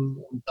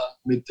abgeben und dann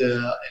mit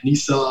der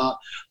Anissa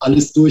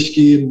alles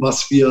durchgehen,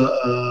 was wir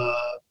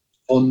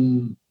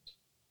von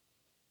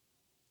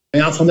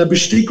der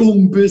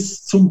Bestickung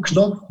bis zum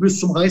Knopf, bis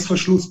zum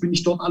Reißverschluss bin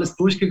ich dort alles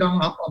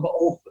durchgegangen, habe aber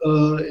auch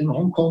war in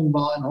Hongkong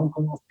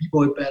auf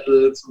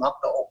B-Boy-Battles und habe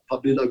da auch ein paar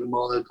Bilder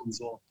gemalt und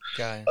so.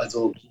 Geil.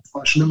 Also das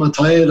war schon immer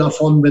Teil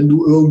davon, wenn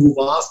du irgendwo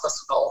warst,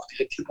 dass du da auch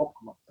direkt Hip-Hop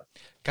gemacht hast.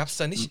 Gab es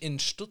da nicht in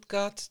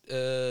Stuttgart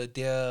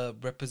der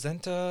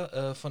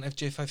Representer von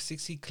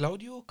FJ560,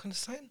 Claudio, kann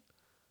es sein?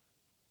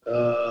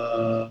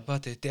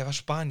 Warte, der war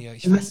Spanier,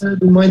 ich weiß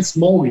nicht. Du meinst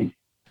Mauri.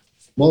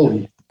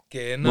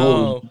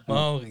 Genau,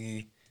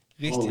 Mauri.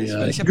 Richtig. Oh,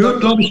 ja. Ich gehört,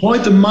 glaube ich,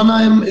 heute in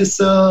Mannheim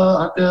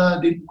hat er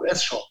den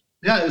US-Shop.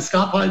 Ja, es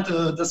gab halt,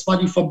 das war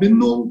die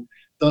Verbindung,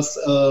 dass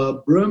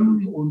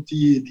Brim und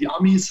die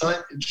Amis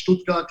halt in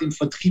Stuttgart den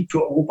Vertrieb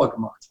für Europa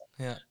gemacht haben.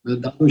 Ja.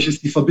 Dadurch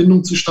ist die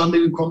Verbindung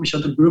zustande gekommen. Ich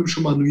hatte Brim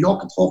schon mal in New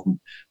York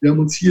getroffen. Wir haben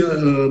uns hier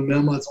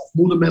mehrmals auf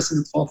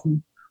Modemessen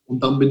getroffen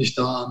und dann bin ich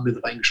da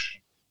mit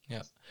reingesprungen.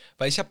 Ja,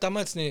 weil ich habe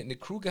damals eine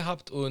Crew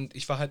gehabt und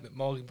ich war halt mit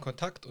Mauri im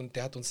Kontakt und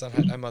der hat uns dann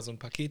halt einmal so ein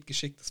Paket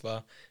geschickt. Das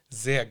war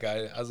sehr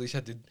geil. Also ich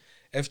hatte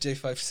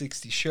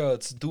FJ560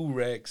 Shirts,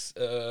 Do-Rags,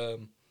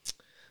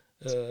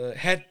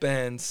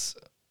 Headbands.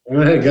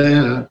 Ja, geil,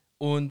 ja.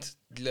 Und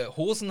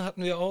Hosen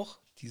hatten wir auch,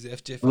 diese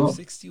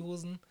FJ560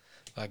 Hosen.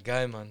 War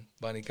geil, Mann.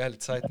 War eine geile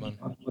Zeit, Mann.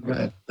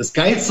 Das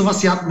Geilste,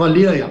 was sie hatten, war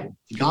Lederjacken.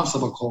 Die gab es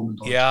aber kaum in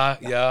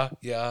Deutschland. Ja,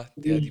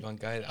 die waren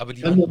geil. Aber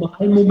ich kann dir mal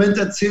einen Moment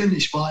erzählen.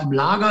 Ich war im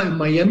Lager in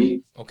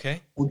Miami.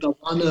 Okay. Und da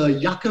war eine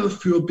Jacke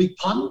für Big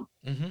Pun.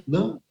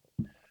 ne?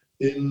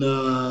 In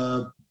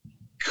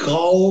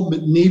Grau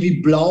mit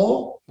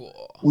Navy-Blau.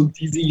 Und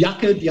diese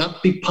Jacke, die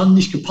hat Big Pun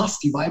nicht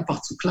gepasst, die war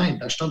einfach zu klein.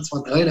 Da stand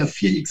zwar 3 oder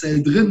 4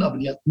 XL drin, aber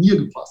die hat mir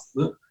gepasst.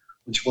 Ne?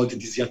 Und ich wollte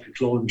diese Jacke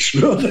klauen, ich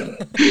schwöre.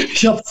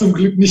 Ich habe es zum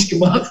Glück nicht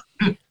gemacht.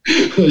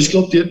 Ich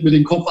glaube, die hätten mir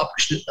den Kopf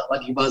abgeschnitten, aber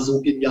die war so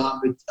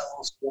genial mit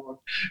Ausborn,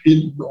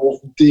 hinten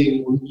auf dem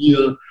Ding und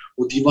mir.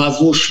 Und die war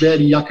so schwer,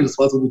 die Jacke, das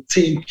war so eine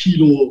 10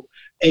 Kilo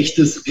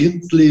echtes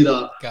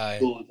Rindsleder. Geil.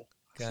 So,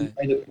 Geil.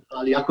 Eine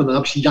brutale Jacke. Und dann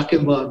habe ich die Jacke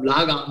immer im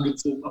Lager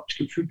angezogen, habe ich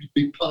gefühlt wie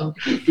Big Pun,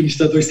 bin ich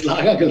da durchs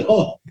Lager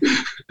gelaufen.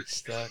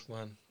 Stark,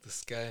 Mann. Das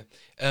ist geil.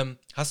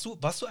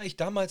 Warst du eigentlich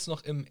damals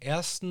noch im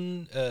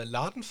ersten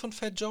Laden von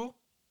Fat Joe?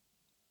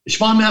 Ich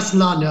war im ersten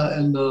Laden, ja,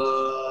 in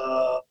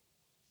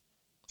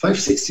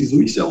 560, so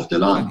hieß ja auch der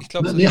Laden. Ich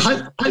glaub, so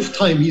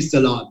Halftime hieß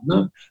der Laden,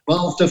 ne? War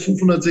auf der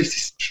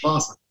 560.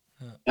 Straße.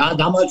 Ja,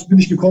 damals bin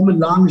ich gekommen in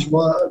den Laden, ich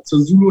war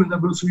zur Zulu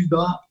Anniversary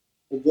da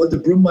und wollte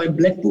Brim mein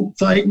Black Book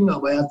zeigen,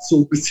 aber er hat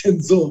so ein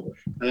bisschen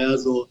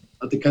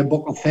hatte keinen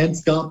Bock auf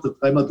Fans gehabt, hat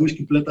 3-mal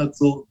durchgeblättert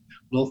so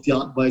und auf die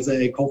Art und Weise,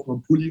 ey, kauf mal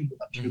einen Pulli, dann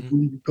hab ich mir einen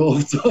Pulli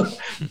gekauft. So.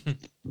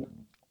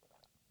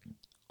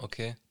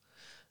 Okay.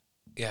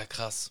 Ja,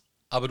 krass.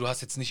 Aber du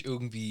hast jetzt nicht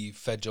irgendwie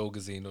Fat Joe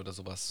gesehen oder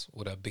sowas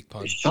oder Big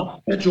Pun? Ich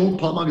habe Fat Joe ein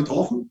paar Mal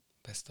getroffen.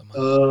 Bester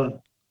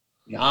Mann.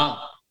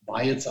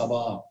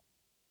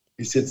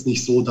 Ist jetzt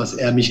nicht so, dass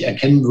er mich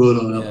erkennen würde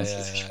oder was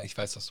weiß ich. Ja, ich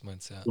weiß, was du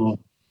meinst, ja. So,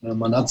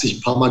 man hat sich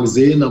ein paar Mal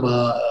gesehen,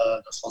 aber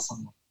das war's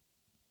dann noch.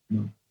 Ja.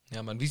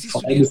 Ja, Mann, wie siehst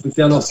Vor du allem ist es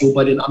ja noch so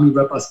bei den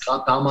Ami-Rappers,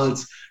 gerade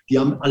damals, die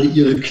haben alle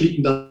ihre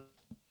Klicken da.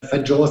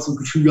 Fat Joe hat so ein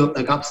Gefühl gehabt,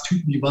 da gab es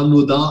Typen, die waren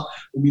nur da,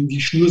 um ihm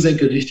die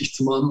Schnürsenkel richtig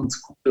zu machen und zu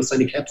gucken, dass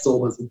seine Caps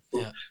sauber sind.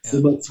 So. Es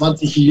sind immer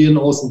 20 Hyänen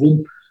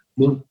außenrum.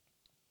 Ne?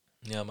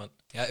 Ja, Mann.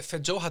 Ja,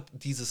 Fat Joe hat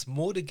dieses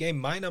Mode-Game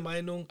meiner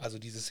Meinung, also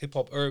dieses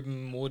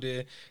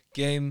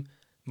Hip-Hop-Urban-Mode-Game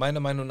meiner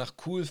Meinung nach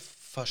cool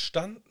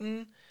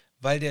verstanden,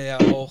 weil der ja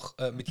auch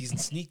mit diesen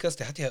Sneakers,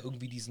 der hat ja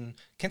irgendwie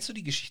kennst du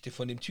die Geschichte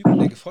von dem Typen,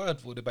 der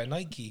gefeuert wurde bei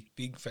Nike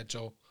wegen Fat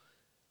Joe?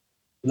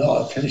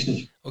 Ja, kenne ich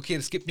nicht. Okay,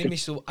 es gibt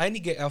nämlich so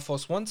einige Air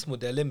Force Ones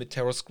Modelle mit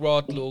Terror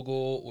Squad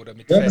Logo oder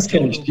mit Ja, das Fat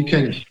Joe kenne ich, Logo. die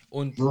kenne ich.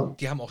 Und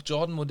die haben auch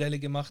Jordan Modelle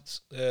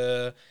gemacht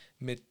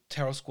mit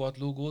Terror Squad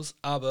Logos,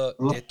 aber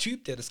der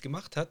Typ, der das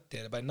gemacht hat,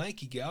 der bei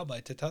Nike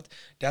gearbeitet hat,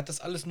 der hat das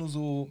alles nur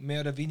so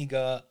mehr oder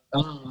weniger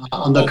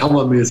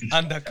undercover-mäßig.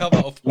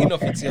 Undercover auf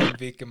inoffiziellen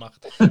Weg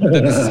gemacht. Und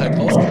dann ist es halt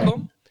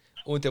rausgekommen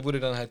und der wurde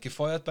dann halt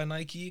gefeuert bei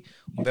Nike.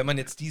 Und wenn man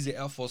jetzt diese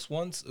Air Force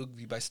Ones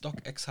irgendwie bei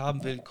StockX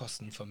haben will,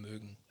 kosten ein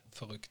Vermögen.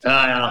 Verrückt.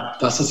 Ja,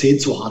 das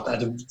ist zu hart,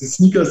 Alter. Das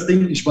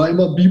Sneakers-Ding, ich war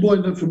immer B-Boy,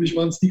 ne? Für mich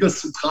waren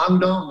Sneakers zu tragen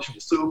da und ich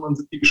wusste, irgendwann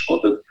sind die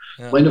geschrottet.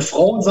 Ja. Meine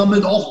Frau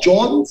sammelt auch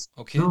Jordans.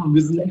 Okay. Ne? Und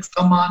wir sind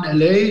extra mal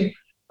in L.A.,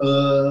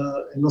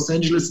 in Los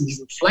Angeles in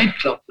diesen Flight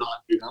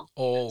Club-Laden gegangen.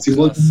 Oh, es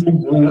war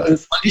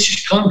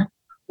richtig krank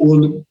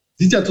und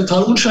sieht ja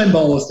total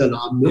unscheinbar aus, der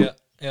Laden. Ne?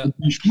 Ja. Und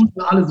die Schuhe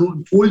sind alle so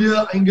in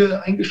Folie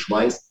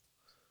eingeschweißt.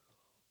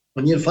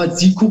 Und jedenfalls,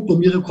 sie guckt,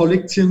 um ihre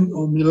Kollektion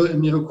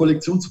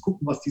zu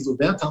gucken, was die so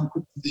wert haben,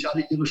 guckt sie sich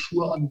alle ihre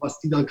Schuhe an, was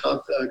die da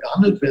gerade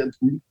gehandelt werden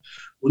tun.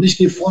 Und ich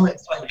stehe vorne,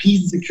 es war ein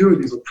riesen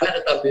Security, so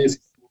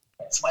Predator-mäßig,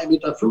 2,50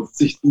 Meter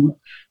Dude,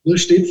 ne,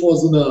 steht vor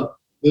so einer,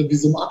 wie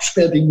so einem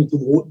Absperrding mit so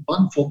einem roten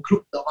Band vom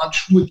Club, da waren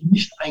Schuhe, die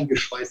nicht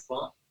eingeschweißt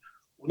waren.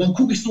 Und dann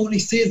gucke ich so und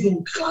ich sehe so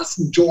einen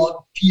krassen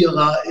Jordan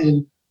 4er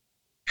in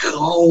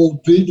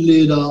Grau,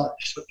 Wildleder,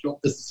 ich glaube,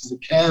 das ist diese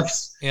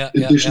Cavs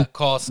Edition.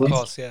 Kors. Und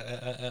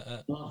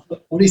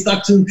ich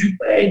sage zu dem Typen,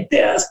 ey,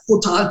 der ist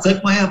brutal,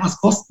 zeig mal her, was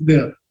kostet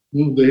der?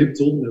 Und der hebt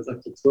so um, der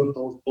sagt so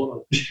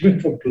 $12.000. Ich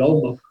bin vom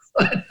Glauben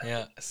abgefallen.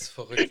 Ja, ist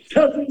verrückt.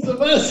 Das ist so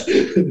was?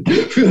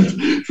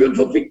 Für einen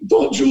verfickten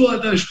Turnschuh,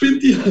 Alter,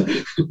 spinnt ihr.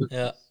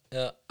 Ja,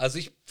 also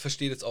ich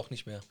verstehe das auch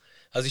nicht mehr.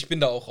 Also ich bin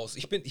da auch raus.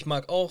 Ich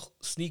mag auch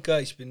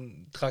Sneaker,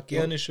 trage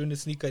gerne schöne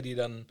Sneaker, die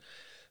dann,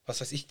 was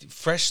weiß ich,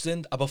 fresh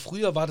sind, aber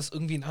früher war das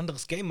irgendwie ein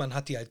anderes Game, man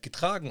hat die halt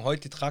getragen,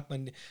 heute tragt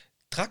man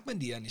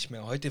die ja nicht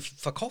mehr, heute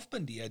verkauft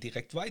man die ja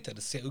direkt weiter,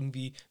 das ist ja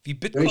irgendwie wie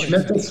Bitcoin. Ich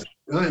merke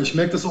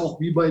das auch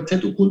wie bei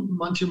Tattoo-Kunden,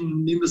 manche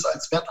nehmen das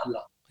als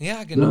Wertanlage.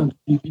 Ja, genau.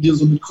 Ja, die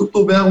so mit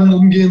Kryptowährungen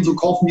umgehen, so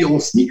kaufen die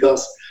auch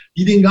Sneakers,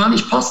 die denen gar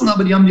nicht passen,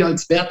 aber die haben die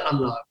als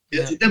Wertanlage.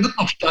 Der wird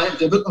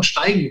noch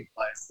steigen im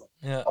Preis.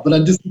 Ja. Aber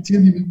dann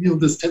diskutieren die mit mir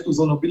und das Tattoo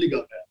soll noch billiger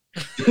werden.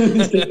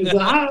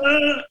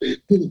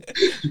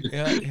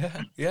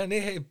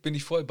 Nee, bin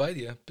ich voll bei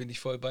dir.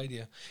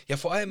 Ja,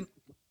 vor allem,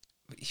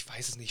 ich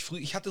weiß es nicht,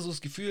 ich hatte so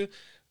das Gefühl,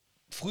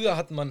 früher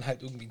hat man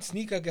halt irgendwie einen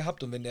Sneaker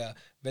gehabt und wenn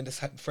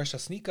das halt ein fresher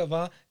Sneaker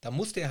war, dann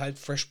musste er halt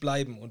fresh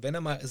bleiben und wenn er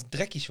mal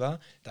dreckig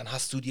war, dann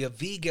hast du dir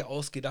Wege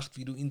ausgedacht,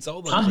 wie du ihn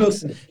sauber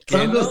kriegst.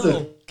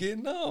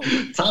 Genau.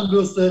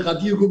 Zahnbürste,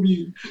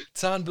 Radiergummi.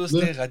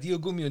 Ne?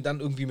 Radiergummi und dann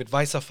irgendwie mit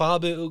weißer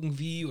Farbe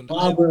irgendwie. Und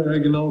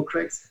genau,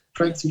 Cracks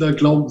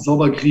wieder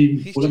sauber kriegen.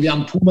 Richtig. Oder wir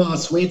haben Puma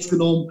Suedes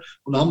genommen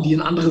und haben die in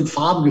anderen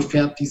Farben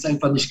gefärbt, die es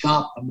einfach nicht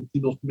gab, damit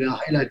die noch mehr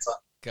Highlights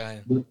hatten.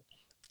 Geil. Ne?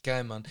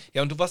 Geil, Mann.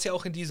 Ja, und du warst ja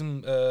auch in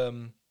diesem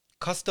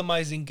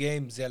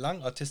Customizing-Game sehr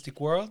lang, Artistic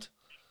World.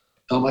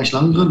 Da war ich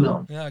lang drin,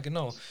 ja. Ja,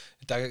 genau.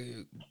 Da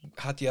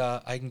hat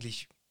ja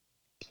eigentlich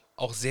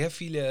auch sehr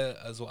viele,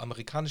 also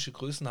amerikanische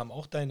Größen haben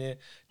auch deine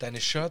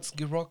Shirts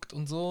gerockt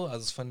und so. Also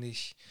das fand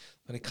ich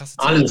eine krasse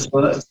Zeit. Alles. Es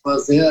war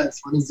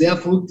eine sehr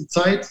verrückte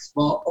Zeit. Es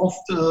war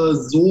oft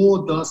so,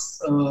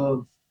 dass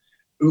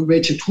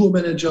irgendwelche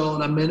Tourmanager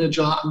oder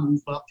Manager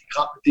angerufen haben, die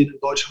gerade mit denen in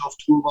Deutschland auf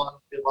Tour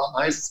waren. Wir waren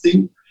ein heißes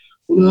Ding.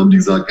 Und dann haben die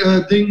gesagt,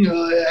 er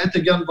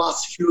hätte gern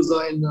was für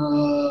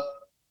seine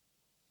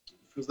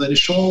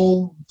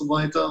Show und so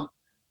weiter.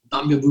 Und da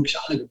haben wir wirklich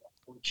alle gemacht.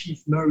 Von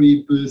Keith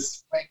Murray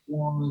bis Frank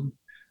Warren,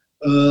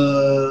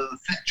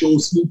 Fat Joe,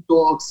 Snoop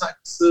Dogg,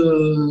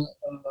 Saxe,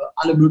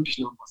 alle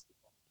möglichen haben was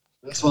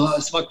gemacht.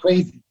 Es war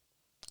crazy.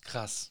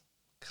 Krass.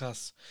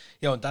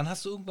 Ja, und dann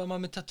hast du irgendwann mal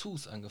mit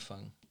Tattoos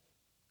angefangen,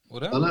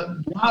 oder?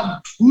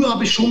 Ja, früher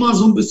habe ich schon mal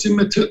so ein bisschen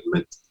mit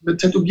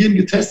Tätowieren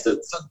getestet.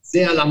 Es hat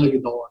sehr lange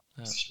gedauert,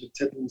 bis ich mit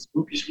Tattoos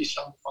wirklich richtig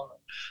angefangen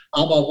habe.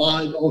 Aber war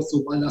halt auch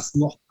so, weil das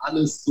noch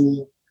alles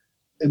so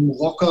im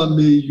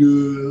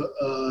Rocker-Milieu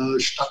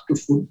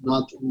stattgefunden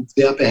hat und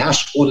sehr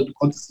beherrscht wurde. Du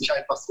konntest nicht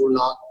einfach so einen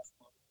Laden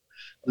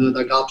aufmachen.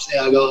 Da gab es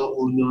Ärger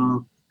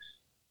und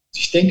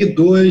ich denke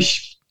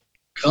durch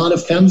gerade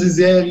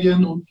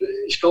Fernsehserien und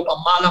ich glaube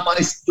am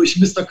allermeisten durch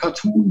Mr.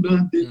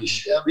 Cartoon, den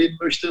ich erwähnen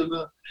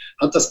möchte,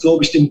 hat das,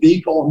 glaube ich, den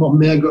Weg auch noch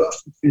mehr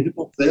geöffnet für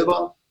Hip-Hop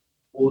selber.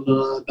 Und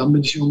dann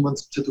bin ich irgendwann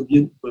zum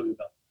Tätowieren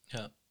übergegangen.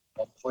 Ja.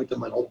 Das ist heute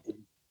mein Hauptberuf.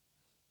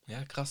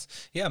 Ja, krass.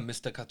 Ja,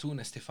 Mr.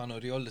 Cartoon, Stefano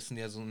Oriol, das sind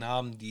ja so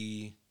Namen,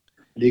 die...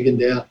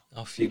 Legendär.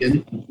 Auf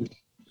jeden Fall.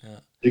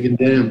 Ja.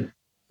 Legendär.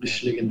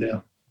 Richtig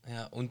legendär.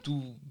 Ja, und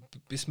du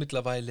bist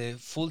mittlerweile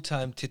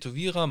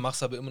Fulltime-Tätowierer,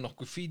 machst aber immer noch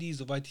Graffiti,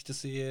 soweit ich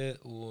das sehe.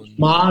 Und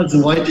Mal,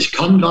 soweit ich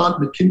kann gerade.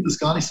 Mit Kind ist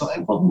gar nicht so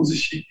einfach,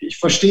 ich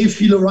verstehe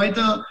viele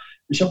Writer.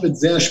 Ich habe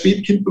jetzt sehr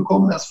spät Kind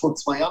bekommen, erst vor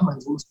 2 Jahren. Mein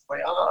Sohn ist 2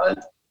 Jahre alt.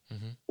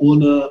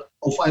 Und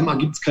auf einmal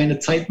gibt es keine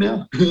Zeit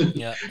mehr.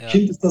 Ja.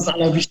 Kind ist das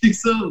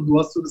Allerwichtigste und du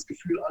hast so das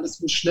Gefühl, alles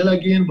muss schneller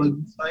gehen, weil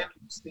du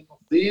musst den noch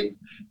sehen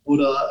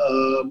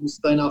oder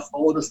musst deiner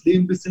Frau das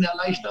Leben ein bisschen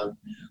erleichtern.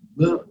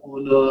 Ne?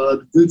 Und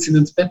du willst ihn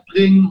ins Bett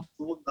bringen und,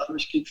 so, und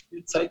dadurch geht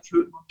viel Zeit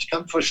flöten. Und ich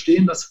kann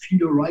verstehen, dass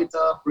viele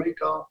Writer,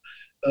 Breaker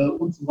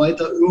und so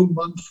weiter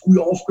irgendwann früh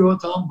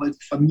aufgehört haben, weil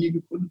sie Familie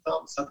gegründet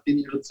haben. Es hat denen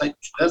ihre Zeit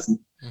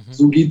gefressen.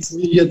 So geht es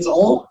mir jetzt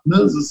auch. Ne?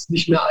 Es ist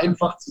nicht mehr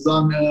einfach zu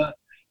sagen,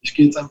 ich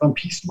gehe jetzt einfach ein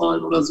Piece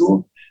malen oder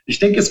so. Ich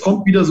denke, es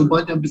kommt wieder,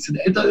 sobald er ein bisschen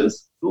älter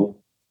ist.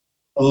 So.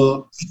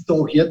 Siehst du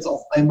auch jetzt,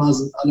 auf einmal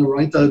sind alle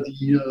Writer,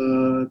 die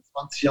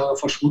 20 Jahre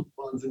verschwunden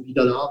waren, sind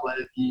wieder da,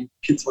 weil die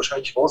Kids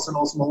wahrscheinlich raus sind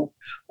aus dem Haus.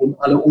 Und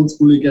alle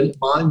Oldschool-Legenden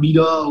malen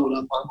wieder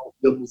oder machen auch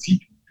wieder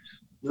Musik.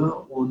 Ne?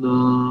 Und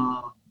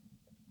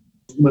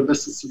versuche mein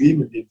Bestes zu geben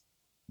mit dem.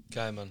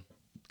 Geil, Mann.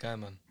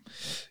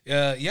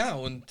 Ja,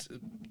 und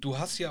du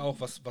hast ja auch,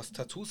 was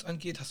Tattoos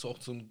angeht, hast du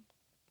auch so einen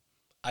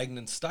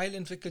eigenen Style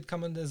entwickelt, kann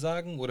man da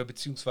sagen? Oder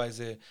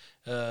beziehungsweise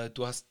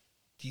du hast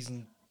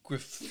diesen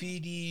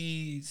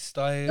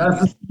Graffiti-Style? Ja,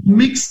 es ist ein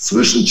Mix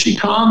zwischen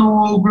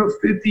Chicano,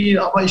 Graffiti,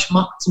 aber ich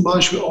mache zum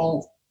Beispiel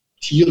auch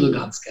Tiere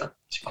ganz gern.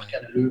 Ich mache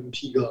gerne Löwen,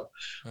 Tiger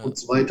und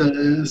so weiter.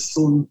 Es ist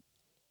so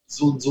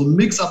ein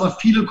Mix, aber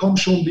viele kommen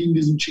schon wegen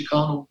diesem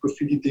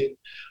Chicano-Graffiti-Ding.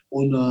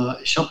 Und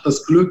ich habe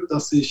das Glück,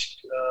 dass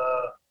ich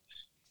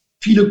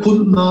viele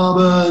Kunden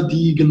habe,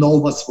 die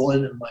genau was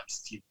wollen in meinem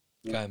Stil.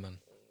 Geil, Mann.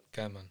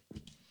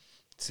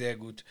 Sehr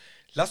gut.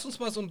 Lass uns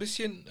mal so ein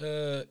bisschen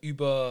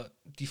über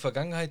die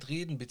Vergangenheit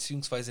reden,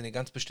 beziehungsweise eine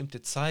ganz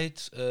bestimmte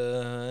Zeit,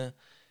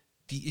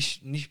 die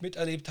ich nicht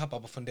miterlebt habe,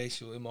 aber von der ich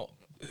so immer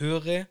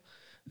höre.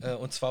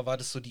 Und zwar war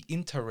das so die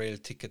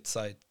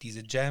Interrail-Ticket-Zeit,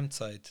 diese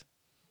Jam-Zeit.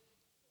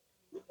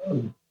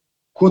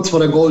 Kurz vor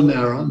der Golden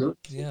Era, ne?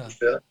 Ja.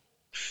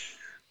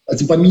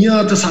 Also bei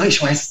mir,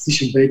 ich weiß jetzt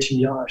nicht in welchem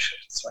Jahr,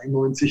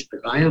 92,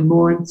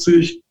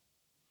 93,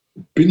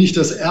 bin ich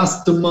das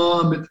erste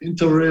Mal mit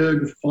Interrail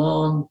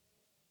gefahren,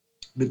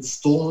 mit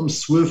Storm,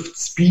 Swift,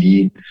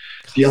 Speedy.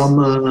 Die haben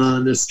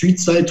eine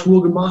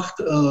Street-Style-Tour gemacht,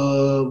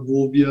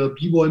 wo wir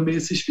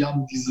B-Boy-mäßig, wir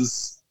haben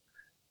dieses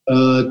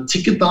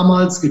Ticket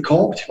damals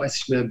gekauft, ich weiß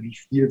nicht mehr wie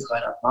viel,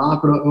 300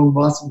 Mark oder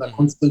irgendwas, und da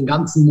konntest du den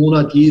ganzen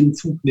Monat jeden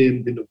Zug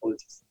nehmen, den du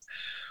wolltest.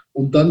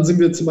 Und dann sind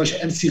wir zum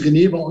Beispiel, MC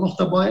René war auch noch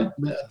dabei,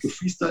 er hat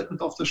gefreestylt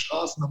mit auf der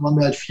Straße, und dann waren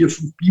wir halt 4,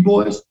 5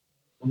 B-Boys.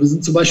 Und wir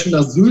sind zum Beispiel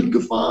nach Sylt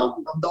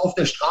gefahren, haben da auf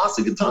der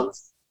Straße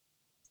getanzt,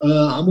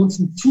 haben uns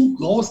einen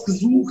Zug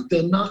rausgesucht,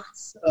 der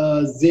nachts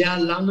sehr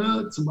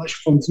lange, zum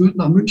Beispiel von Sylt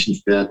nach München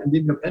fährt, in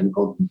dem wir pennen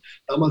konnten.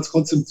 Damals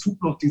konntest du im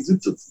Zug noch die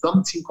Sitze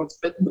zusammenziehen, konntest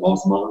Betten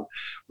draus machen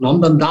und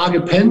haben dann da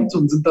gepennt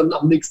und sind dann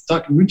am nächsten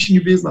Tag in München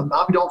gewesen, haben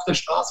da wieder auf der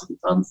Straße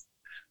getanzt.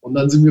 Und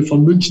dann sind wir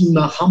von München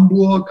nach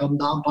Hamburg, haben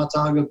da ein paar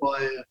Tage bei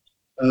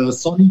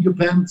Sonny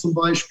gepennt zum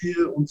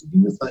Beispiel, und so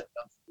ging es halt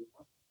ganz gut.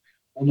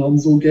 Und haben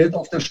so Geld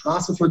auf der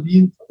Straße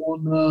verdient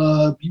und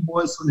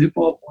B-Boys und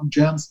Hip-Hop und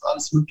Jams und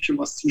alles Mögliche,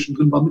 was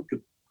zwischendrin war,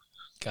 mitgenommen.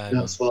 Geil.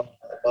 Ja, es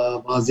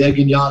war sehr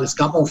genial. Es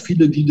gab auch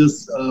viele, die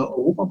das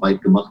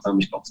europaweit gemacht haben.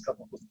 Ich glaube, es gab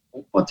auch das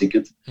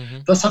Europa-Ticket.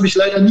 Das habe ich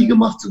leider nie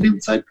gemacht zu dem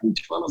Zeitpunkt.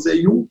 Ich war noch sehr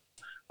jung.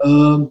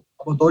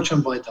 Aber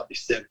deutschlandweit habe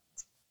ich sehr gut.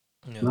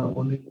 Ja. Ne?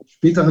 Und in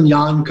späteren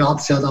Jahren gab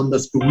es ja dann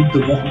das berühmte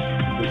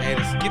Wochenende. Hey,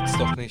 das gibt's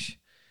doch nicht.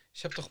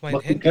 Ich habe doch mein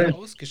Macht Handy okay.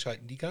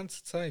 ausgeschalten, die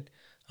ganze Zeit.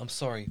 I'm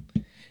sorry.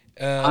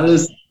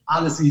 Alles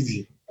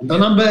easy. Und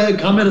dann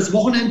kam ja das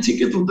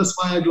Wochenendticket und das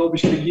war ja, glaube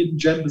ich, für jeden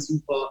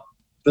Jam-Besucher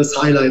das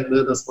Highlight,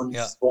 ne, dass man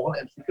dieses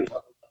Wochenendticket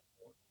hat.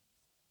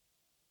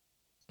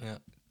 Ja.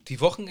 Die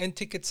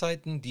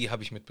Wochenendticketzeiten, die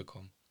habe ich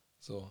mitbekommen.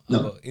 So,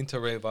 aber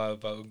Interrail war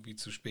irgendwie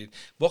zu spät.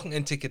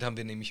 Wochenendticket haben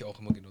wir nämlich auch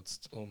immer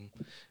genutzt, um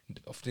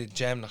auf den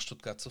Jam nach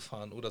Stuttgart zu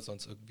fahren oder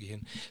sonst irgendwie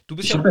hin.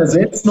 Ich habe ja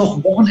selbst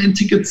noch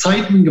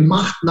Wochenendticket-Zeiten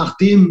gemacht,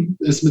 nachdem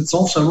es mit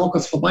Southside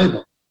Rockers vorbei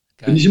war.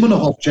 Geil. Bin ich immer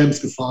noch auf Jams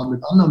gefahren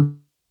mit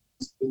anderen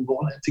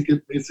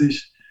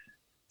Wochenendticket-mäßig.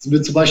 Sind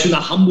wir zum Beispiel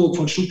nach Hamburg,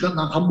 von Stuttgart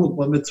nach Hamburg,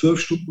 waren wir 12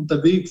 Stunden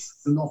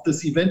unterwegs, sind auf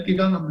das Event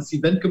gegangen, haben das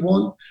Event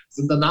gewonnen,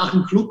 sind danach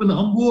im Club in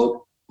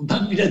Hamburg und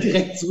dann wieder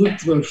direkt zurück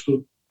 12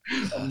 Stunden.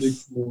 Am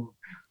nächsten Morgen.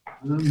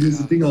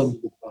 Diese Dinger haben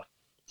wir gebracht.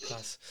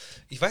 Krass.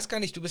 Ich weiß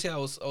gar nicht, du bist ja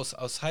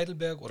aus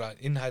Heidelberg oder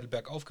in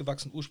Heidelberg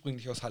aufgewachsen,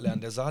 ursprünglich aus Halle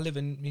an der Saale,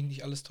 wenn mich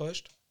nicht alles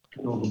täuscht.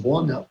 Genau,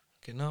 geboren, ja.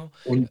 Genau.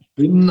 Und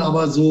bin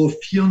aber so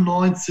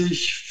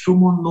 94,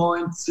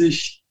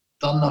 95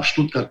 dann nach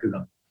Stuttgart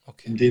gegangen.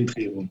 Okay. In den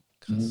Drehungen.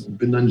 Und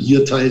bin dann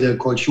hier Teil der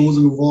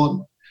Kolchose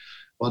geworden.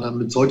 War dann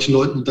mit solchen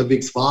Leuten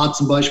unterwegs, war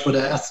zum Beispiel bei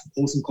der ersten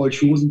großen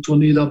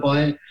Kolchosen-Tournee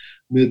dabei.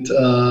 Mit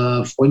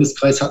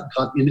Freundeskreis hatten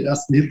gerade ihren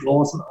ersten Hit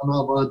draußen.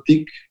 Anna war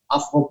dick,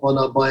 Afrock war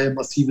dabei,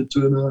 massive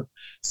Töne,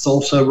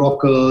 Southside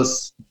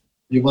Rockers.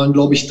 Wir waren,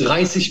 glaube ich,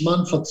 30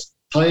 Mann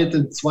verteilt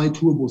in 2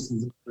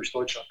 Tourbussen, sind durch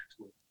Deutschland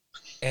getourt.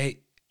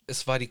 Ey,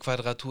 es war die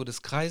Quadratur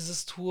des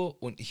Kreises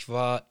Tour und ich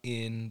war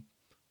in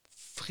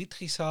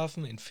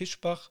Friedrichshafen, in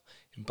Fischbach,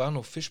 im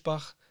Bahnhof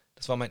Fischbach.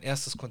 Das war mein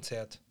erstes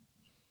Konzert.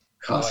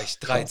 Krass. Da war ich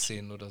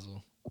 13 oder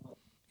so.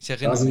 Ich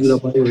erinnere mich. Da sind mich. wir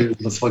dabei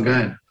gewesen. Das war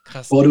geil.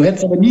 Krass. Boah, du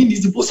hättest aber nie in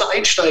diese Busse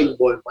einsteigen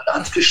wollen, weil da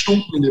hat es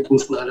gestunken in den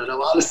Bussen, Alter. Da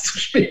war alles zu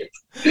spät.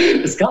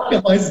 Es gab ja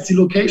meistens, die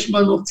Location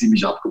war noch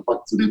ziemlich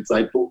abgepackt zu dem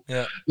Zeitpunkt.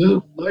 Ja.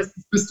 Ne?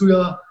 Meistens bist du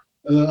ja,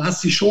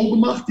 hast die Show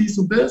gemacht, dies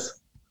und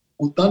das.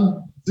 Und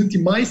dann sind die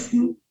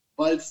meisten,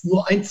 weil es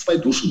nur 1, 2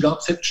 Duschen gab,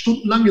 es hätte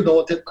stundenlang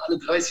gedauert, hätten alle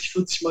 30,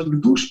 40 Mal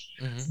geduscht.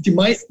 Sind die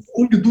meisten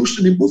ungeduscht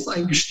in den Bus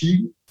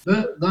eingestiegen.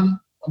 Ne? Dann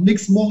am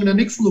nächsten Morgen in der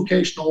nächsten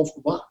Location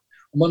aufgewacht.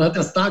 Und man hat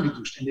erst da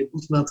geduscht. In den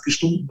Bussen hat es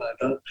gestunken,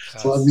 Alter.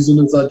 Das war wie so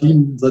eine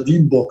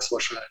Sardinenbox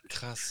wahrscheinlich.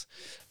 Krass.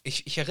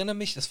 Ich erinnere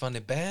mich, das war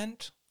eine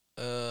Band.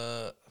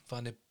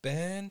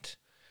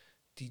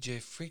 DJ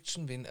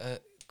Friction.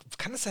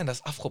 Kann es sein,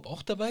 dass Afrop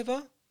auch dabei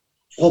war?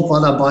 Afrop war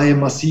dabei,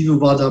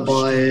 Massive war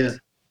dabei.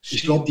 Stimmt.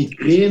 Ich glaube, die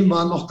Krähen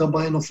waren noch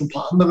dabei, noch so ein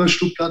paar andere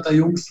Stuttgarter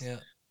Jungs. Ja,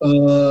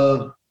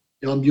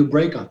 und Bio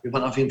Breaker. Wir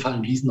waren auf jeden Fall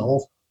ein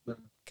Riesenhaufen.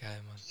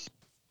 Geil, Mann.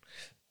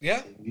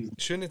 Ja,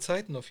 schöne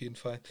Zeiten auf jeden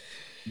Fall.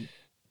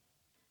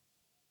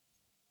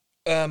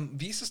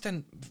 Wie ist es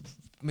denn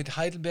mit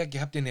Heidelberg? Ihr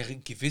habt ja eine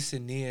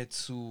gewisse Nähe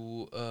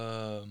zu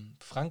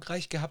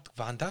Frankreich gehabt.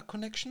 Waren da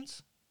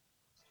Connections?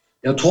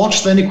 Ja, Torch,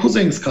 seine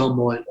Cousins kamen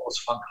neu aus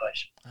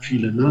Frankreich.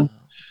 Viele, ne?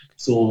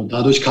 So,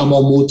 dadurch kam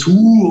auch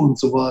Motu und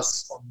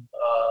sowas. Und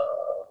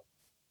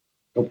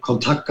ich glaube,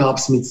 Kontakt gab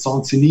es mit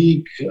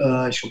Saint-Cynique. Ich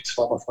glaube, es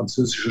war aber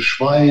französische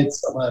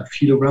Schweiz, aber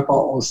viele Rapper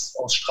aus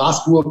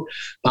Straßburg.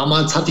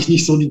 Damals hatte ich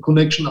nicht so die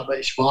Connection, aber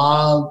ich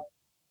war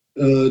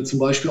zum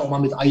Beispiel auch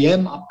mal mit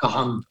IM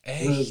abgehangen.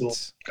 Echt? So,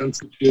 ganz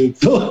gechillt.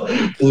 So.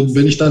 Und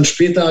wenn ich dann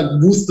später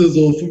wusste,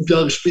 so 5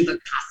 Jahre später,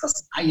 krass, das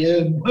ist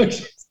IM.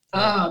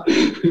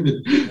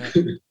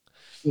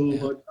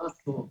 So, war krass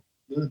so.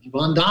 Die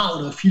waren da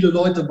oder viele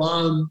Leute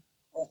waren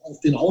auch auf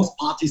den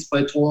Hauspartys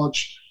bei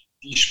Torch,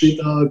 die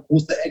später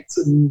große Acts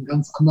in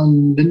ganz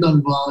anderen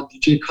Ländern waren,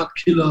 DJ Cut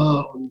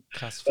Killer. Und,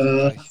 krass.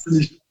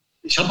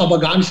 Ich habe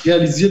aber gar nicht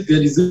realisiert, wer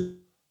die sind.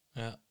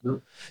 Ja,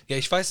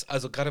 ich weiß,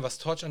 also gerade was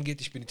Torch angeht,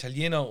 ich bin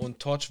Italiener und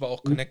Torch war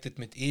auch connected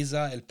mit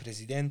ESA, El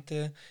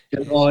Presidente.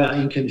 Genau, ja,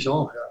 ihn kenne ich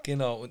auch. Ja.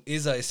 Genau, und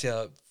ESA ist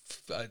ja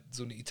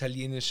so eine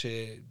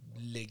italienische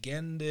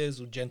Legende,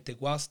 so Gente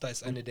Guasta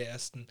ist eine der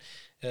ersten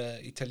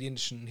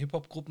italienischen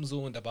Hip-Hop-Gruppen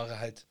so und da war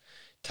er halt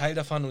Teil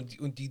davon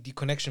und die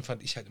Connection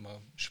fand ich halt immer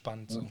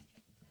spannend. So.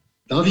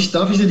 Darf ich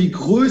dir den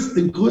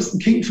größten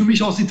King für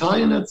mich aus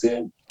Italien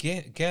erzählen?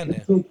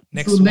 Gerne.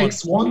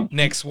 Next One,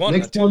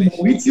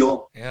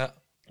 Maurizio. Ja.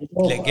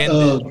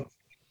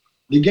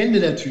 Legende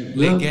der Typ.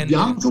 Legende. Ne? Wir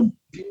haben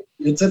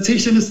jetzt erzähle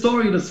ich dir eine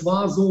Story, das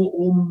war so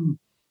um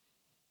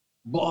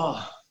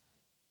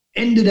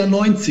Ende der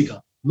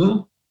 90er.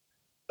 Ne?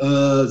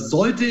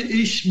 Sollte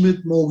ich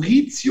mit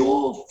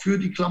Maurizio für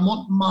die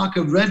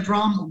Klamottenmarke Red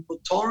Rum und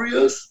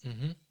Notorious,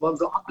 waren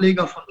so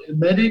Ableger von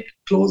Ilmatic,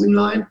 Closing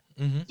Line,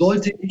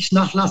 sollte ich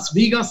nach Las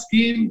Vegas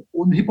gehen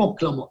und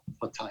Hip-Hop-Klamotten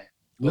verteilen.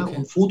 Ne?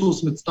 Und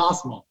Fotos mit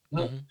Stars machen.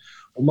 Ne?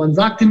 Und man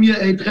sagte mir,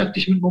 ey, treff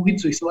dich mit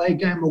Maurizio. Ich so, ey,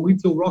 geil,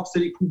 Maurizio,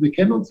 Rocksteady, cool, wir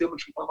kennen uns, wir haben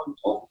uns schon ein paar Mal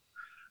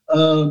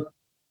getroffen.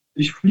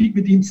 Ich fliege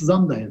mit ihm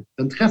zusammen dahin.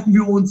 Dann treffen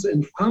wir uns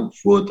in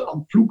Frankfurt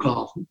am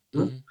Flughafen.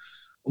 Ne?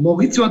 Und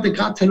Maurizio hatte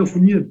gerade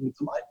telefoniert mit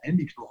so einem alten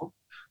Handyknochen.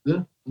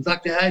 Ne? Und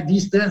sagte, hey,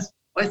 dies, das.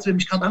 Weißt du, wer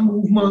mich gerade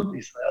angerufen hat?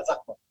 Ich so, ja,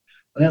 sag mal.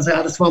 Und er sagt,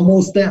 ja, das war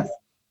Mos Def.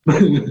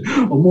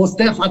 Und Mos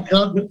Def hat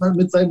gerade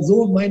mit seinem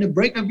Sohn meine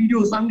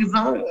Breaker-Videos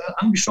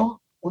angeschaut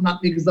und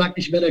hat mir gesagt,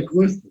 ich wäre der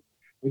Größte.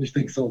 Und ich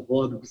denke so,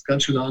 boah, du bist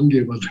ganz schöner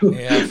Angeber.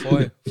 Ja,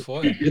 voll.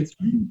 Jetzt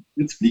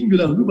fliegen wir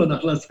darüber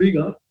nach Las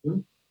Vegas.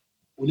 Ne?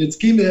 Und jetzt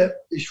gehen wir,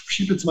 ich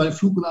schiebe jetzt meinen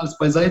Flug und alles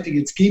beiseite,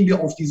 jetzt gehen wir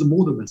auf diese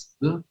Modemesse.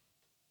 Ne?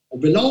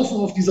 Und wir laufen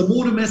auf diese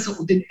Modemesse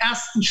und den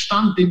ersten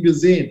Stand, den wir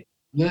sehen,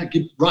 ne,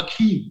 gibt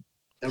Rakim,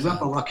 der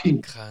Rapper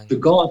Rakim, The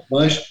God,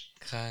 weißt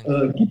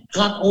du, gibt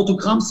gerade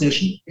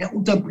Autogramm-Session. Er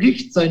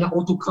unterbricht seine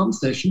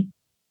Autogramm-Session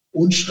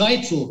und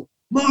schreit so,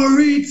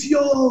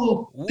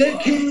 Maurizio, der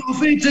King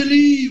of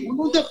Italy, und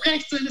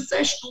unterbrecht seine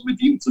Session, um mit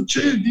ihm zu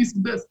chillen, dies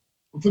und das.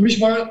 Und für mich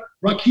war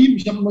Rakim,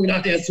 ich habe immer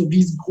gedacht, er ist so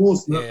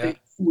riesengroß, ne? Ja.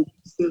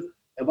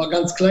 Er war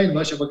ganz klein,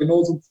 weißt du, aber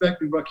genauso ein Zwerg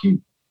wie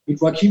Rakim,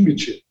 mit Rakim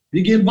gechillt.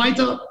 Wir gehen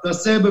weiter,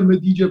 dasselbe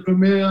mit DJ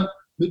Premier,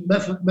 mit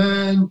Method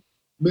Man,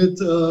 mit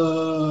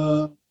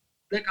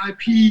Black Eyed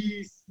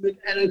Peas, mit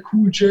LL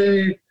Cool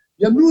J.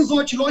 Wir haben nur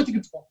solche Leute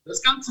getroffen,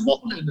 das ganze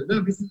Wochenende.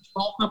 Ne? Ich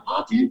war auf einer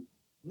Party,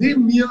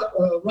 neben mir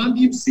Run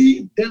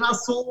DMC, Della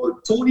Soul,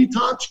 Tony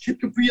Touch,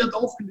 Kid Capri hat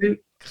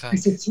aufgelegt.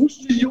 Ich so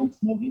zwischen den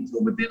Jungs, Maurizio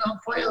mit denen am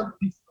Feiern.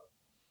 Ich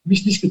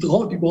mich nicht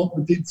getraut, überhaupt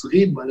mit denen zu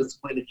reden, weil das so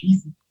meine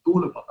riesen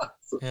Idole war.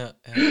 So. Ja.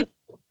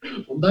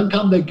 Und dann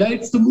kam der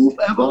geilste Move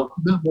ever,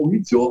 ne,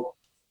 Maurizio.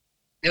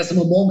 Er ist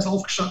immer morgens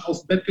aufgestanden,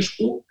 aus dem Bett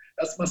gesprungen,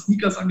 erstmal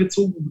Sneakers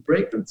angezogen, um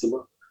Breakdance zu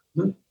machen.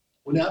 Ne?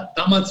 Und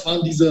damals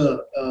waren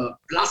diese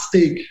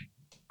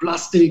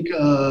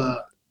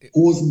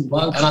Plastik-Hosen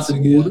waren gerade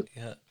in Mode.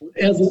 Ja. Und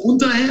er so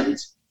Unterhemd,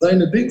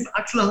 seine Dings,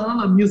 Achselhahn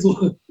an mir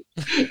so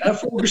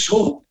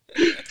hervorgeschoben,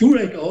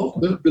 Durek auf.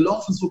 Ne? Wir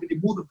laufen so wie die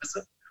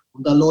Modemesse.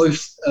 Und da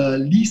läuft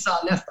Lisa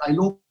Left Eye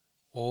Low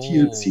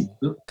TLC.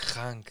 Ne?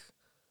 Krank.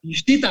 Die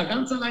steht da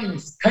ganz allein.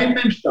 Es ist kein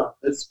Mensch da.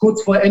 Es ist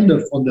kurz vor Ende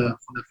von der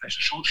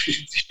Fashion Show. Sie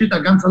steht da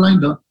ganz allein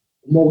da.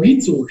 Und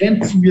Maurizio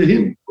rennt zu mir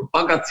hin und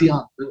baggert sie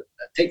an. Ne?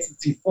 Er textet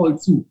sie voll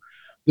zu.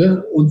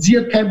 Ne? Und sie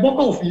hat keinen Bock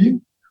auf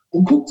ihn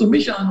und guckt so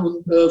mich an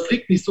und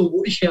fragt mich so,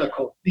 wo ich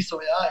herkomme. Ich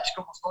so, ja, ich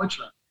komme aus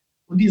Deutschland.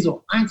 Und die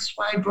so, 1,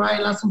 2,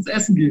 3, lass uns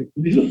essen gehen.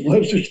 Und ich so,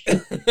 voll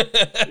schüchtern.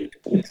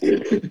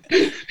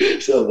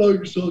 Ich habe mal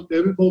geschaut.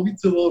 Der mit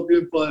Maurizio war auf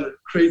jeden Fall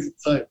crazy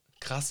Zeit.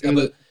 Krass,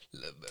 aber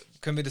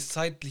können wir das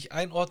zeitlich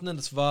einordnen?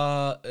 Das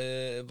war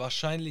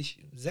wahrscheinlich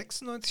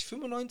 96,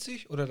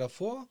 95 oder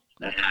davor?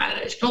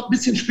 Ich glaube, ein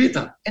bisschen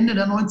später. Ende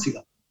der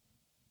 90er.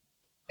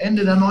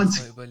 Ende der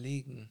 90er. Mal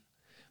überlegen.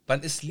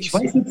 Wann ist Lisa?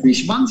 Ich weiß jetzt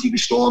nicht, wann sie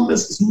gestorben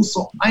ist. Es muss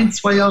so 1,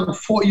 2 Jahre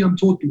vor ihrem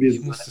Tod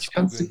gewesen sein. Ich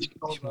kann es nicht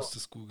genau sagen. Ich muss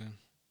das googeln.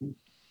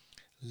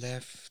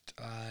 Left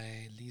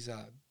Eye,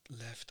 Lisa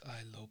Left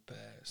Eye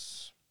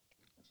Lopez.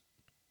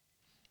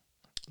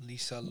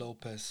 Lisa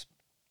Lopez.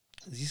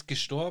 Sie ist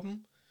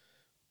gestorben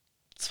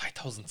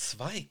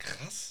 2002,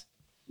 krass.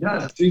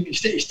 Ja, deswegen,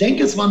 ich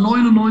denke, es war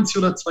 99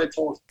 oder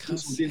 2000.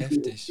 Krass,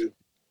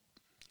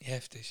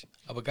 heftig.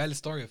 Aber geile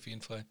Story auf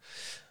jeden Fall.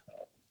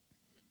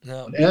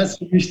 Ja. Und er ist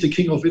für mich der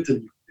King of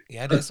Italy.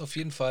 Ja, der ist auf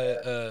jeden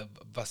Fall,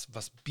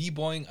 was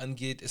B-Boying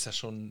angeht, ist er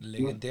schon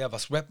legendär. Ja.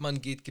 Was Rappen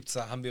angeht,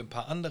 haben wir ein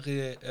paar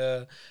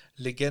andere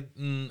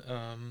Legenden.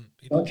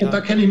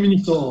 Da kenne ich mich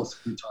nicht so aus.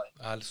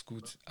 Alles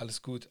gut.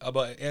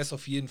 Aber er ist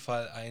auf jeden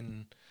Fall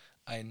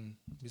ein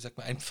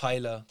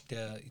Pfeiler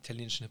der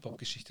italienischen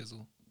Hip-Hop-Geschichte,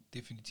 so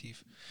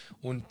definitiv.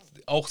 Und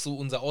auch so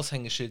unser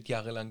Aushängeschild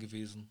jahrelang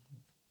gewesen.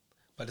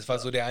 Weil das war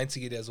so der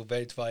Einzige, der so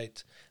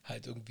weltweit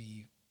halt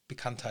irgendwie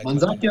Bekanntheit hatte.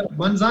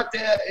 Man sagt,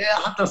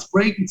 er hat das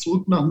Breaken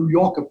zurück nach New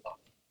York gebracht.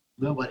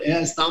 Ne, weil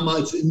er ist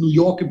damals in New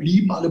York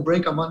geblieben, alle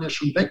Breaker waren ja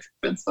schon weg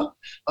vom Fenster,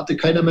 hatte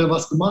keiner mehr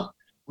was gemacht.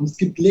 Und es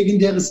gibt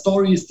legendäre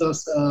Stories,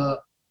 dass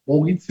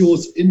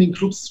Mauritius in den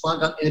Clubs, es war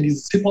gerade eher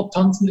dieses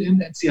Hip-Hop-Tanzen in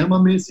MC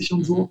Hammer-mäßig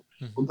und so,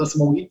 und dass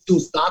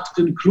Mauritius da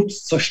drin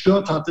Clubs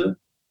zerstört hatte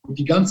und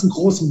die ganzen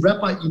großen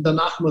Rapper ihn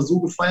danach immer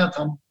so gefeiert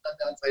haben, dass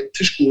er an seinen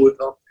Tisch geholt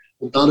haben.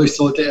 Und dadurch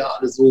sollte er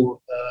alle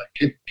so,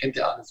 kennt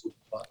er alle so.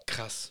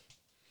 Krass.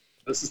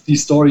 Das ist die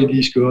Story, die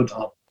ich gehört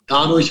habe.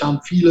 Dadurch haben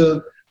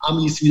viele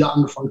Amis wieder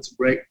angefangen zu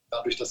breaken,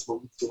 dadurch, dass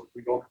Maurizio in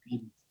New York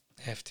geblieben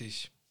ist.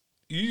 Heftig.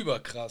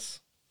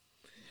 Überkrass.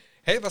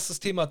 Hey, was das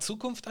Thema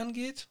Zukunft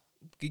angeht,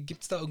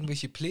 gibt es da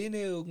irgendwelche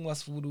Pläne,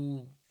 irgendwas, wo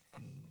du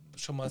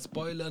schon mal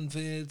spoilern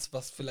willst,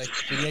 was vielleicht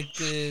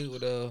Projekte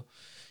oder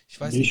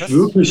ich weiß nicht. Nicht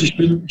wirklich, ich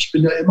bin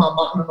ja immer am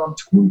Machen und am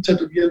Tun,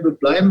 Tätowieren wird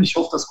bleiben. Ich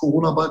hoffe, dass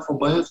Corona bald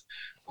vorbei ist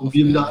und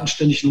wir wieder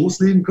anständig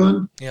loslegen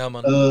können. Ja,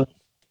 Mann.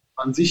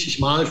 An sich, ich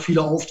male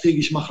viele Aufträge,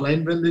 ich mache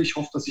Leinwände, ich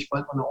hoffe, dass ich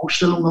bald mal eine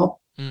Ausstellung habe.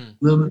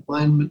 Ne, mit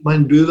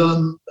meinen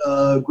Bildern.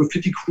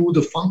 Graffiti Crew,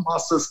 The Funk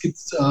Masters gibt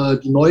es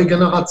die neue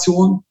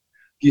Generation,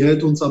 die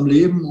hält uns am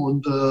Leben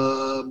und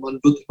man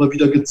wird immer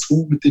wieder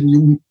gezwungen, mit den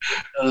Jungen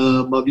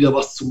mal wieder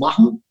was zu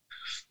machen.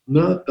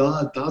 Ne,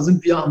 da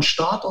sind wir am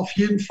Start auf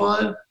jeden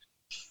Fall.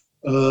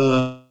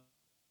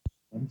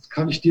 Sonst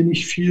kann ich dir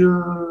nicht viel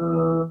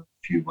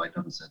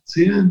weiteres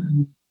erzählen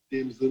in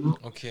dem Sinne.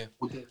 Okay.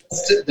 Und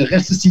der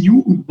Rest ist die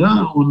Jugend.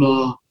 Ne? Und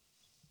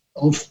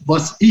auf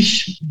was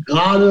ich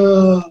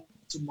gerade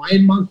zu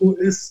meinem Manko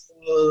ist,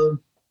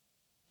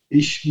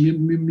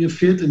 Mir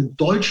fehlt im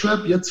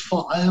Deutschrap jetzt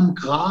vor allem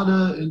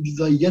gerade in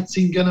dieser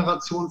jetzigen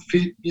Generation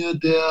fehlt mir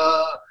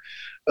der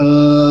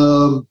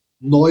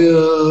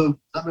neue,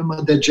 sagen wir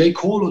mal, der J.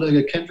 Cole oder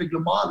der Kendrick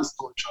Lamar des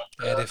Deutschland.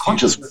 Ja, der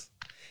Conscious Rap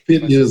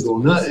fehlt mir so.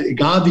 Ne?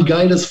 Egal wie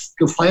geil das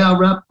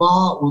Gefeier-Rap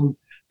war und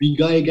wie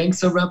geil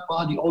Gangster-Rap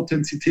war, die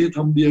Authentizität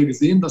haben wir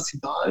gesehen, dass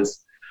sie da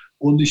ist.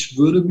 Und ich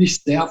würde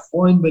mich sehr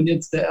freuen, wenn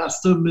jetzt der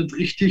Erste mit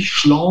richtig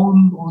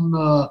schlauen und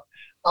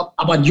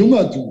aber ein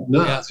junger Dude, ne?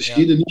 Ja, also ich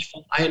rede nicht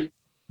von ein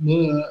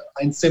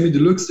Sammy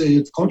Deluxe, der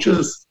jetzt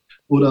Conscious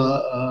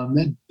oder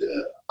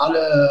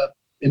alle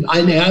in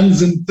allen Ehren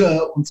sind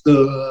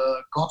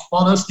unsere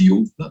Godfathers, die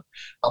Jungs, ne?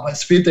 Aber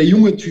es fehlt der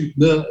junge Typ,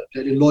 ne?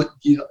 Der den Leuten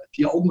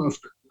die Augen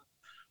öffnet. Ne?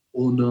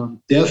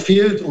 Und der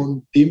fehlt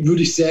und den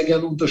würde ich sehr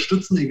gerne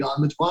unterstützen,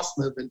 egal mit was,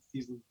 ne? Wenn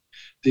es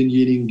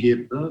denjenigen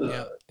gibt.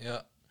 Ne?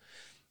 Ja.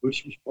 Würde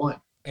ich mich freuen.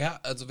 Ja,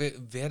 also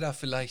wer da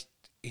vielleicht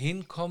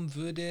hinkommen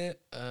würde,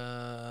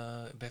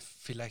 wäre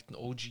vielleicht ein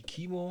OG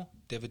Kimo,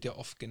 der wird ja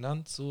oft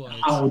genannt. So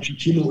als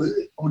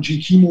OG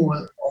Kimo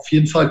auf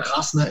jeden Fall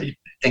krass. Ne? Ich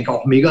denke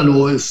auch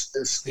Megalo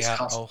ist ja,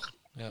 krass. Auch,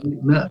 ja.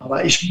 Ne?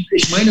 Aber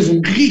ich meine so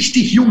ein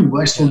richtig jung,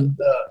 weißt du,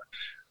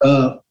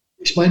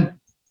 ich meine,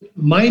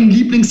 mein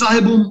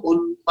Lieblingsalbum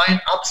und mein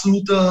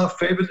absoluter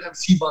Favorite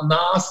MC war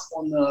Nas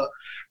und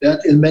der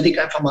hat Illmatic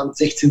einfach mal mit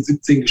 16,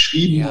 17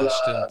 geschrieben. Ja,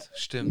 oder,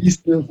 stimmt.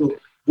 So.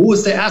 Wo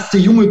ist der erste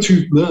junge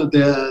Typ, ne,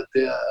 der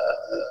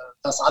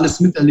das alles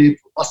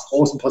miterlebt, was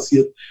draußen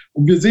passiert?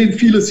 Und wir sehen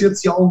vieles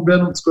jetzt, die Augen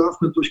werden uns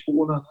geöffnet durch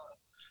Corona,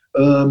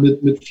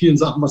 mit vielen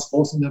Sachen, was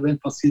draußen in der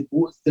Welt passiert.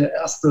 Wo ist der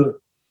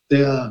Erste,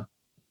 der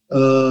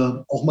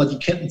auch mal die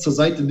Ketten zur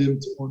Seite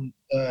nimmt und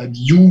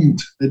die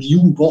Jugend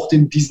braucht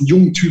diesen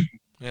jungen Typen,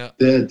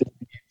 der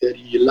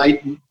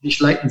die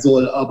nicht leiten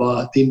soll,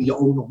 aber dem die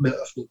Augen noch mehr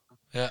öffnet.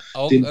 Ja,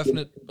 Augen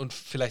öffnet und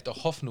vielleicht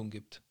auch Hoffnung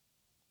gibt.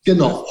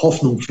 Genau,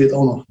 Hoffnung fehlt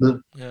auch noch.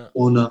 Ne? Ja.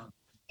 Und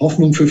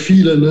Hoffnung für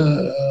viele,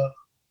 ne,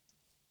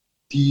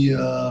 die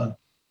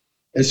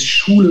es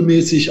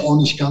schulemäßig auch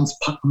nicht ganz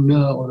packen.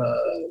 Ne? Oder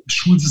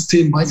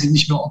Schulsystem, weiß ich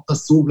nicht mehr, ob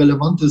das so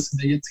relevant ist in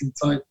der jetzigen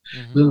Zeit.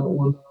 Ne?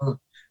 Und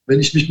wenn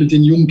ich mich mit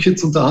den jungen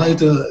Kids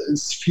unterhalte,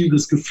 ist viel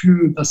das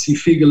Gefühl, dass sie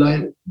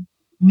Fegelei,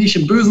 nicht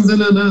im bösen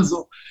Sinne, ne?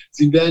 So,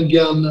 sie wären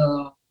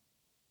gern,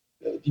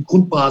 die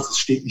Grundbasis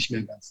steht nicht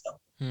mehr ganz da.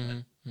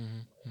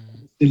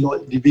 Den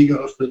Leuten die Wege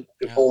öffnen.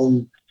 Wir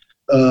brauchen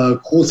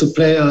große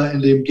Player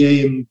in dem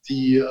Game,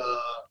 die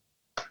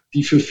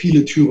für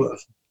viele Türen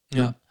öffnen.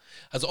 Ja,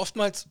 also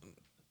oftmals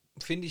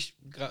finde ich,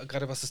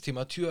 gerade was das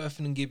Thema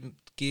Türöffnen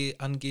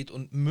angeht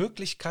und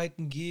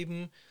Möglichkeiten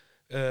geben,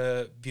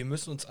 wir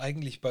müssen uns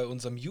eigentlich bei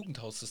unserem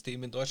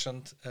Jugendhaussystem in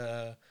Deutschland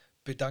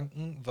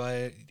bedanken,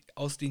 weil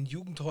aus den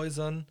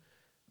Jugendhäusern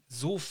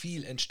so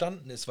viel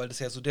entstanden ist, weil das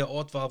ja so der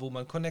Ort war, wo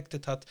man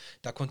connected hat,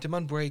 da konnte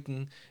man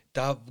breaken,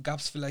 da gab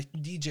es vielleicht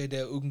einen DJ,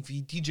 der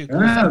irgendwie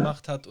DJ-Kurs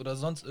gemacht hat oder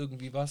sonst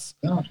irgendwie was.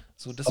 Ja.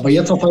 So, aber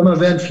jetzt auf einmal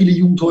werden viele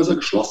Jugendhäuser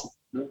geschlossen.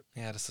 Ne?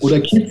 Ja, das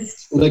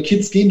ist oder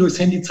Kids gehen durchs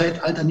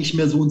Handy-Zeitalter nicht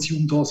mehr so ins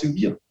Jugendhaus wie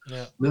wir.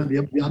 Ja. Ne?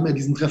 Wir haben ja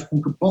diesen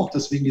Treffpunkt gebraucht,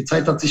 deswegen die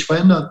Zeit hat sich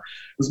verändert.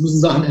 Es müssen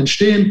Sachen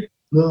entstehen.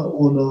 Ne?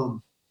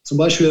 Und zum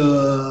Beispiel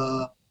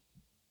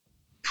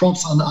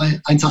Props an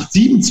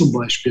 187 zum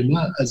Beispiel.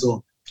 Ne?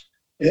 Also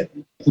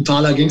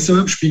brutaler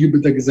Gangster-Rap,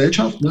 Spiegelbild der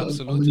Gesellschaft, ne?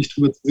 Absolut. Nicht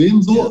drüber zu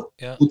reden, so,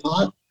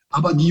 brutal.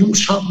 Aber die Jungs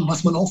schaffen,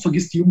 was man auch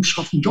vergisst, die Jungs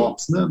schaffen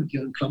Jobs, ne? Mit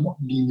ihren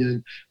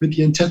Klamottenlinien, mit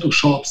ihren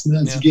Tattoo-Shops,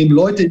 ne? Sie geben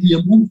Leute in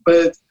ihrem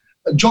Umfeld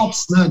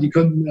Jobs, ne? Die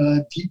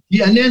können, die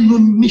ernähren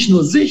nun nicht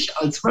nur sich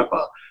als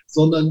Rapper,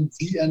 sondern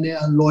sie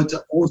ernähren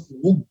Leute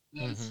außenrum.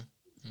 Ne?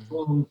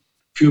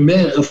 Für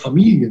mehrere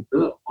Familien,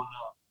 ne? Und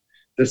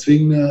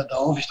deswegen da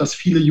hoffe ich, dass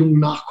viele Jungen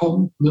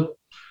nachkommen, ne?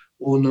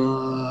 Und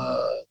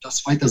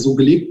das weiter so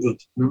gelebt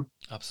wird. Ne?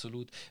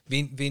 Absolut.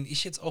 Wen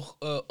ich jetzt auch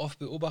oft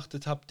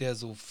beobachtet habe, der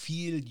so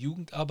viel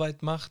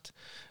Jugendarbeit macht,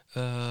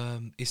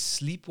 ist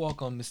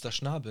Sleepwalker und Mr.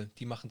 Schnabel.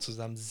 Die machen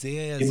zusammen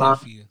sehr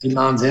viel. Die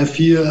machen sehr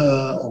viel,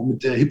 auch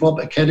mit der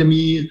Hip-Hop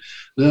Academy.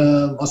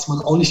 Was man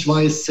auch nicht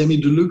weiß, Sammy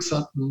Deluxe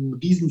hat einen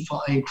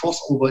Riesenverein,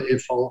 Crossover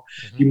e.V.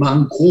 Die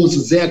machen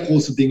sehr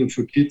große Dinge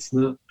für Kids.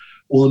 Ne?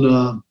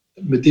 Und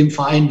mit dem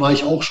Verein war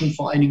ich auch schon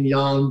vor einigen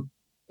Jahren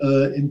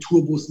in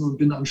Tourbussen und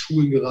bin an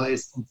Schulen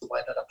gereist und so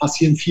weiter. Da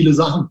passieren viele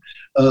Sachen.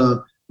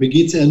 Mir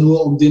geht es ja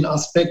nur um den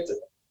Aspekt,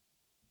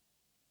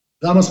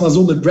 sagen wir es mal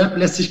so, mit Rap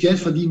lässt sich Geld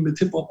verdienen, mit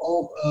Hip-Hop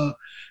auch.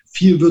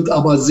 Viel wird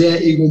aber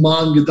sehr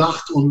egoman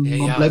gedacht und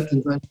man bleibt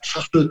in seiner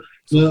Schachtel.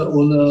 Ne?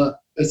 Und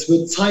es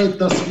wird Zeit,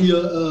 dass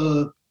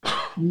wir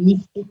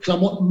nicht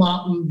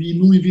Klamottenmarken wie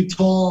Louis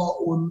Vuitton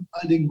und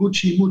all den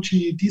Gucci,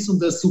 Mucci, dies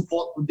und das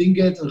supporten und den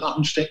Geld in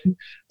Rachen stecken.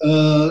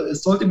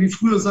 Es sollte wie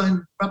früher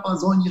sein, Rapper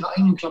sollen ihre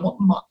eigenen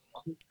Klamottenmarken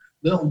machen.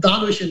 Ne? Und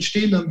dadurch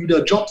entstehen dann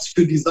wieder Jobs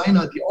für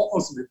Designer, die auch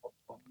aus dem Hip-Hop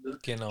kommen. Ne?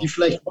 Genau. Die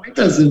vielleicht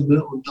weiter sind,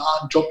 ne? Und da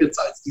einen Job jetzt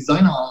als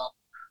Designer haben.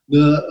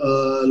 Ne?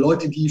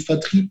 Leute, die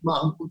Vertrieb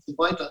machen und so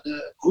weiter.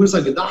 Ne?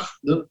 Größer gedacht.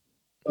 Ne?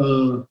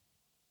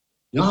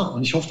 ja,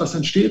 und ich hoffe, das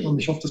entsteht und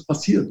ich hoffe, das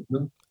passiert.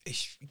 Ne?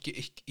 Ich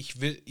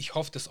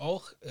hoffe das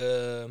auch.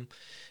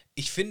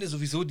 Ich finde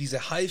sowieso,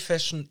 diese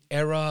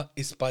High-Fashion-Era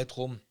ist bald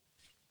rum.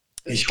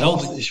 Ich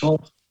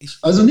hoffe.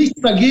 Also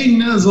nichts dagegen,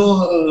 ne?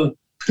 So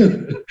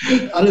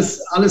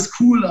alles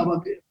cool,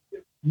 aber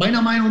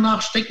meiner Meinung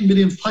nach stecken wir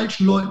den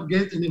falschen Leuten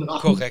Geld in den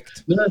Rachen,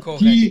 korrekt.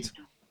 Die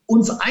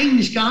uns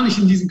eigentlich gar nicht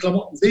in diesen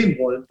Klamotten sehen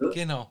wollen. Ne?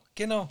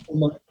 Genau. Um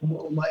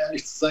mal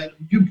ehrlich zu sein.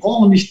 Wir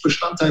brauchen nicht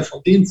Bestandteil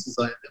von denen zu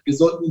sein. Wir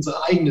sollten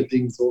unsere eigenen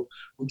Dinge so.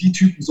 Und die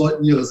Typen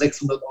sollten ihre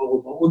 600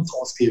 € bei uns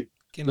ausgeben.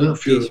 Genau, ne?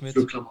 Für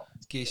Klamotten.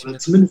 Oder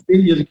zumindest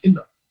denen ihre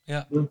Kinder.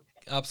 Ja,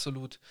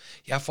 absolut.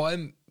 Ja, vor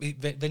allem,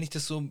 wenn ich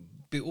das so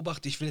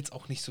beobachte, ich will jetzt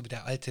auch nicht so wie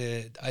der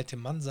alte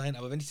Mann sein,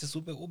 aber wenn ich das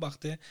so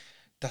beobachte,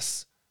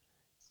 dass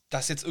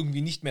jetzt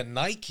irgendwie nicht mehr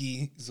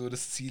Nike so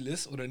das Ziel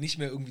ist oder nicht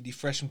mehr irgendwie die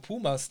Freshen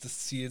Pumas das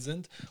Ziel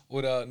sind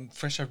oder ein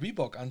fresher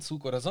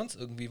Reebok-Anzug oder sonst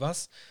irgendwie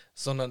was,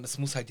 sondern es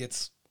muss halt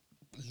jetzt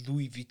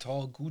Louis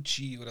Vuitton,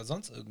 Gucci oder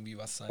sonst irgendwie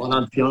was sein.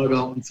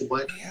 Balenciaga und so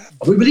weiter. Ja.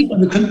 Aber überleg mal,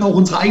 wir könnten auch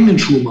unsere eigenen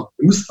Schuhe machen.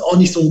 Wir müssten auch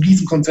nicht so einen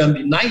Riesenkonzern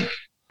wie Nike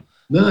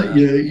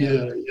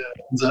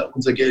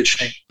unser Geld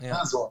schenken.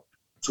 Ja. So,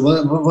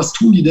 was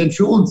tun die denn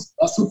für uns?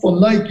 Hast du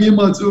von Nike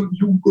jemals irgendein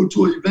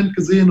Jugendkultur-Event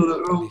gesehen oder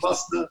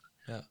irgendwas, ne?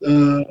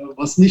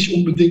 Was nicht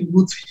unbedingt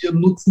nur zu ihrem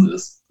Nutzen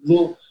ist?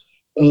 So,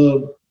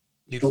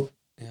 ich glaube,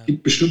 es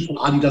gibt bestimmt von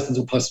Adidas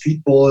so ein paar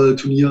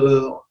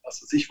Streetball-Turniere und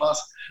was weiß ich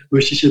was.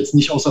 Möchte ich jetzt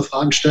nicht außer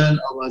Frage stellen,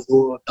 aber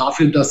so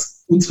dafür,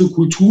 dass unsere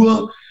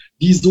Kultur,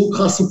 die so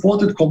krass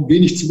supportet, kommt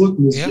wenig zurück,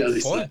 muss ich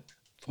ehrlich sagen.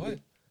 Voll.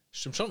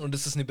 Stimmt schon. Und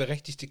das ist eine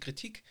berechtigte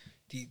Kritik,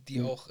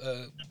 die auch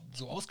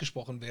so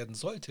ausgesprochen werden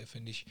sollte,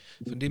 finde ich.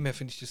 Von dem her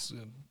finde ich das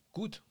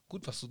gut,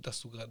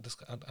 dass du gerade das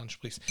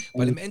ansprichst.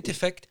 Weil im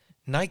Endeffekt,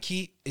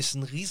 Nike ist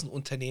ein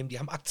Riesenunternehmen, die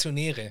haben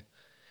Aktionäre.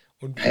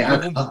 Und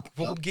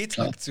worum geht es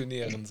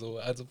Aktionären so?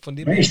 Also von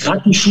dem ich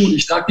trage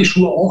die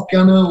Schuhe auch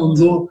gerne und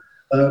so.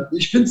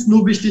 Ich finde es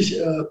nur wichtig,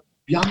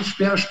 wir haben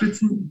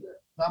Speerspitzen,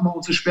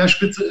 unsere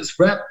Speerspitze ist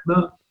Rap,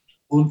 ne?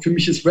 Und für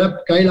mich ist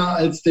Rap geiler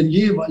als denn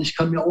je, weil ich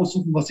kann mir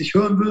aussuchen, was ich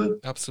hören will.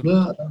 Absolut.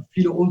 Ne?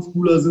 Viele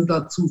Oldschooler sind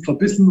dazu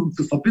verbissen und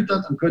zu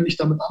verbittert und können nicht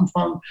damit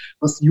anfangen,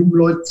 was die jungen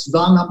Leute zu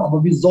sagen haben,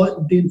 aber wir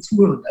sollten denen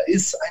zuhören. Da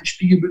ist ein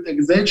Spiegelbild der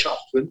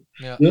Gesellschaft drin.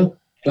 Ja. Ne?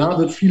 Klar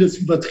wird vieles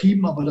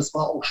übertrieben, aber das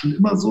war auch schon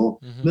immer so.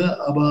 Ne?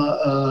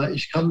 Aber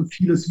ich kann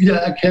vieles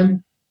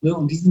wiedererkennen. Ne?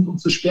 Und die sind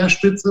unsere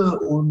Speerspitze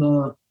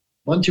und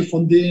manche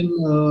von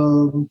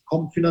denen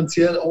kommen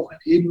finanziell auch in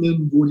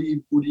Ebenen, wo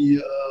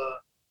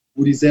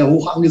die sehr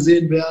hoch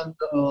angesehen werden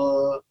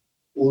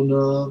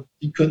und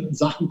die könnten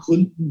Sachen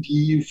gründen,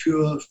 die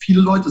für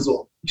viele Leute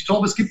sorgen. Ich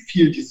glaube, es gibt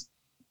viele dieser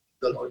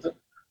Leute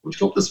und ich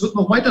glaube, das wird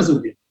noch weiter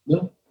so gehen.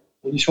 Ne?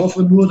 Und ich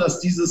hoffe nur, dass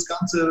dieses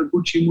ganze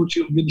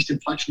Gucci-Mucci und wir nicht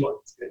den falschen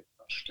Leuten ins Geld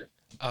stecken.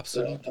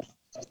 Absolut.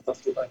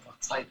 Das wird einfach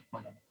Zeit,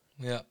 meiner Meinung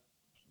nach. Ja,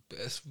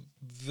 es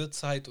wird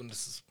Zeit und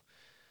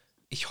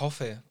ich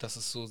hoffe, dass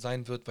es so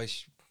sein wird, weil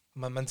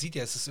man sieht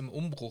ja, es ist im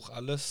Umbruch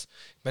alles.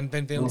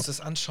 Wenn wir uns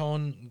das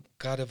anschauen,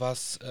 gerade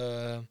was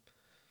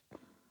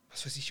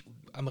weiß ich,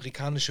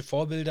 amerikanische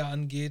Vorbilder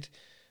angeht,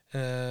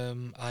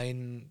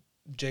 ein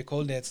J.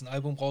 Cole, der jetzt ein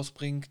Album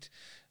rausbringt,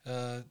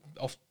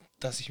 auf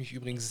das ich mich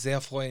übrigens sehr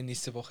freue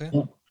nächste Woche.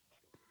 Ja.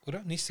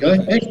 Oder? Nächste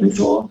Woche. Echt nicht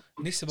so?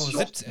 Nächste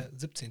Woche,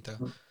 17.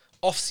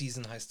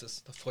 Off-Season heißt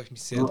es. Da freue ich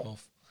mich sehr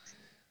drauf.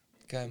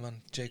 Geil,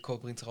 Mann. J. Cole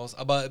bringt's raus.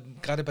 Aber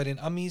gerade bei den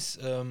Amis,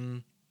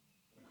 wenn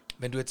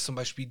du jetzt zum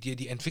Beispiel dir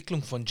die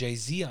Entwicklung von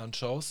Jay-Z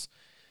anschaust,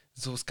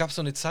 so, es gab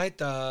so eine Zeit,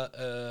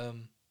 da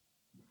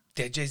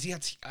der Jay-Z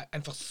hat sich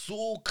einfach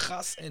so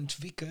krass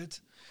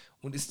entwickelt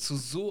und ist zu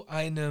so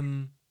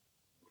einem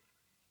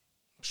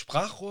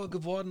Sprachrohr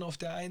geworden auf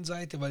der einen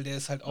Seite, weil der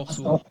ist halt auch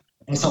so...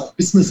 Was auch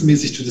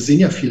businessmäßig tut, das sehen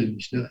ja viele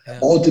nicht. Ne? Er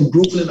baut in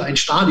Brooklyn ein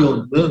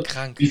Stadion. Ne?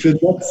 Krank. Wie viele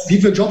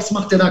Jobs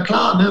macht er da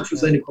klar, ne? Für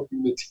seine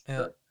Community?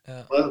 Ja.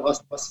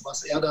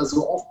 Was er da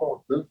so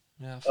aufbaut. Ne?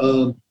 Ja,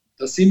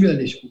 das sehen wir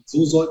nicht. Und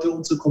so sollte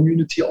unsere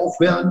Community auch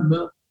werden.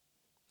 Ne?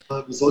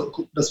 Wir sollten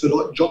gucken, dass wir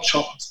Leuten Jobs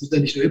schaffen. Es muss ja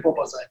nicht nur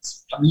Hip-Hopper sein, es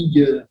ist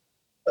Familie,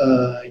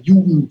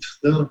 Jugend.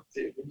 Ne?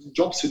 Wir müssen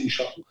Jobs für die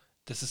schaffen.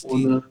 Das ist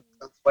und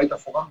weiter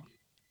vorangehen.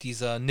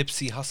 Dieser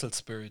Nipsey Hussle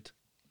Spirit.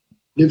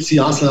 Nipsey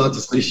Hussle hat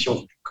das richtig auf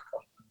den Punkt gebracht.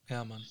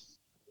 Ja, Mann.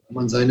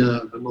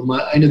 Wenn man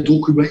mal eine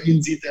Doku über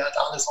ihn sieht, der hat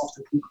alles auf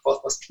den Punkt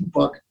gebracht, was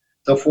Tupac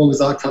davor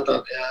gesagt hat,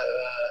 hat er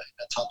in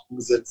der Tat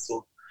umgesetzt.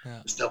 So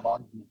ist der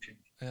Wahnsinn.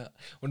 Ja.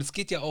 Und es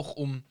geht ja auch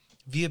um,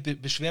 wir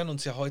beschweren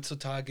uns ja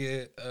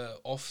heutzutage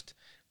oft,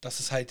 dass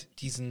es halt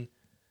diesen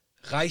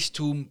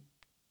Reichtum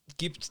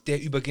gibt,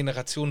 der über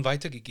Generationen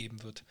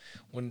weitergegeben wird.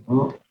 Und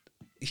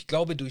ich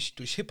glaube, durch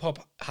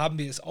Hip-Hop haben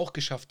wir es auch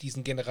geschafft,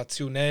 diesen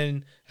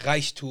generationellen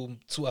Reichtum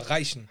zu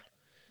erreichen.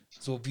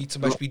 So wie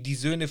zum Beispiel die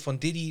Söhne von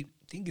Diddy,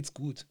 denen geht's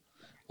gut.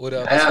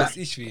 Oder was weiß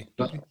ich wie.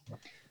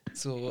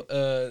 So,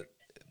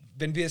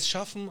 wenn wir es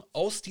schaffen,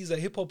 aus dieser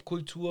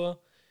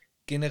Hip-Hop-Kultur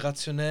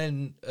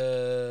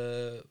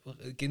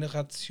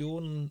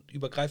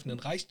generationenübergreifenden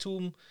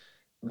Reichtum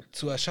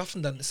zu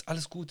erschaffen, dann ist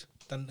alles gut.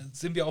 dann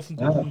sind wir auf einem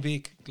guten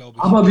Weg, glaube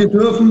ich. Aber wir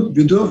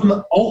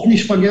dürfen auch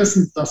nicht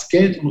vergessen, dass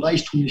Geld und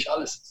Reichtum nicht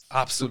alles ist.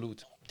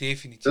 Absolut,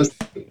 definitiv.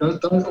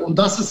 Und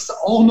das ist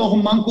auch noch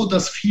ein Manko,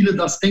 dass viele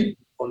das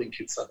denken von den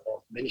Kids da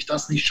draußen, wenn ich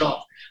das nicht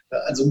schaffe.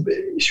 Also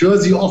ich höre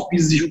sie oft, wie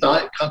sie sich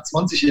unterhalten, gerade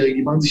 20-Jährige,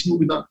 die machen sich nur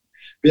Gedanken,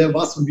 wer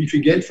was und wie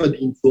viel Geld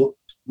verdient. So,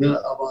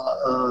 ne?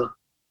 Aber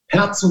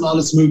Herz und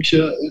alles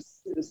Mögliche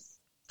ist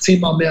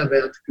 10-mal mehr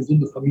wert,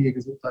 gesunde Familie,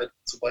 Gesundheit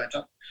und so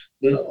weiter.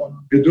 Ne?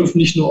 Und wir dürfen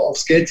nicht nur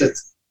aufs Geld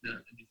setzen.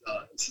 Ne?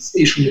 Es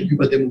ist schon eine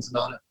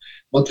überdimensionale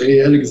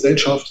materielle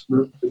Gesellschaft.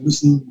 Ne? Wir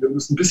müssen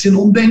ein bisschen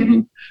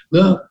umdenken.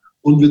 Ne?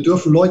 Und wir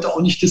dürfen Leute auch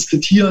nicht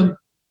diskreditieren,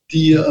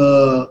 die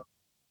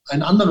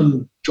einen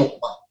anderen Job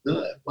machen. Ne?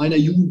 In meiner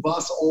Jugend war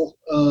es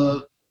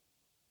auch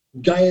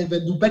geil,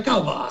 wenn du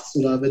Bäcker warst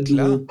oder wenn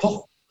du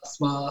Koch warst. Das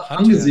war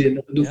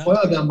angesehen, wenn du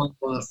Feuerwehrmann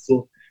warst.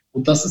 So.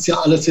 Und das ist ja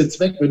alles jetzt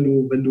weg, wenn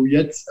du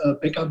jetzt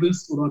Bäcker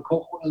bist oder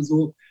Koch oder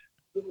so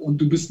und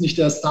du bist nicht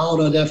der Star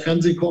oder der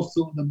Fernsehkoch,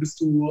 so, dann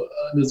bist du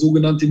eine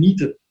sogenannte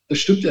Niete. Das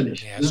stimmt ja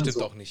nicht. Ja, das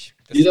stimmt auch nicht.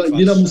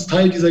 Jeder muss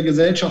Teil dieser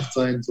Gesellschaft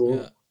sein. So.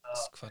 Ja,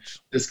 das ist Quatsch.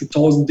 Es gibt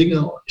 1000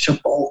 Dinge. Ich habe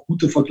auch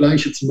gute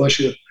Vergleiche. Zum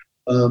Beispiel,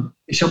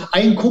 ich habe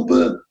einen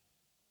Kumpel,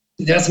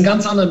 der ist einen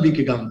ganz anderen Weg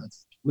gegangen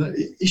als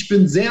ich. Ich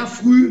bin sehr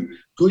früh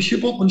durch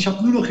Hip-Hop und ich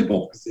habe nur noch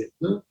Hip-Hop gesehen.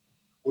 Ne?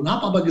 Und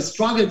habe aber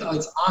gestruggelt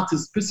als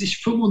Artist, bis ich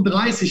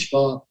 35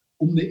 war,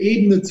 um eine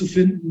Ebene zu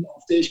finden,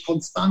 auf der ich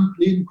konstant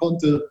leben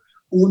konnte,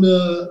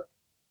 ohne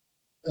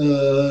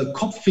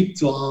Kopffick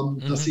zu haben,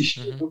 dass ich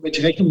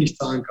irgendwelche Rechnungen nicht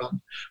zahlen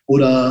kann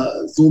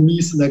oder so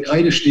mies in der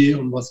Kreide stehe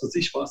und was weiß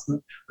ich was. Ne?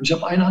 Und ich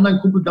habe einen anderen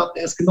Kumpel gehabt,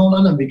 der ist genau einen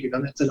anderen Weg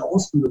gegangen, er hat seine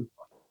Ausbildung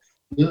gemacht,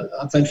 ne?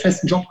 Hat seinen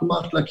festen Job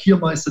gemacht,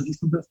 Lackiermeister,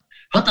 dies und das,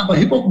 hat aber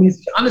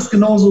Hip-Hop-mäßig alles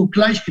genauso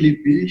gleich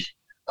gelebt wie ich,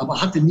 aber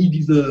hatte nie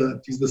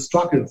diese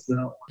Struggles.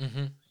 Ne?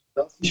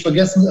 Darfst nicht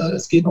vergessen,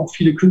 es gehen auch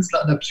viele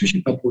Künstler an der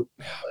Psyche kaputt,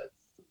 weil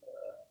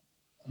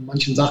an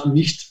manchen Sachen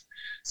nicht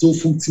so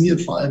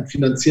funktioniert, vor allem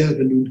finanziell,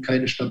 wenn du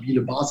keine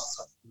stabile Basis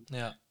hast.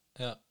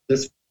 Ja.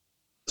 Dass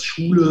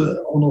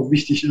Schule auch noch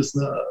wichtig ist,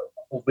 ne?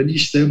 Auch wenn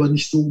ich selber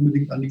nicht so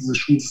unbedingt an dieses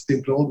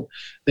Schulsystem glaube,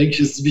 denke ich,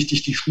 ist es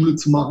wichtig, die Schule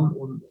zu machen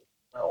und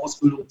eine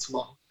Ausbildung zu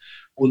machen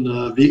und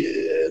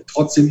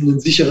trotzdem einen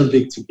sicheren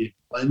Weg zu gehen.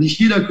 Weil nicht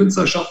jeder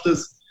Künstler schafft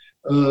es,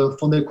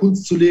 von der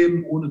Kunst zu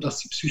leben, ohne dass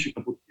die Psyche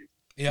kaputt geht.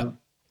 Ja,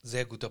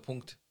 sehr guter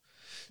Punkt.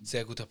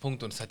 Sehr guter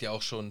Punkt. Und es hat ja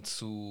auch schon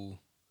zu,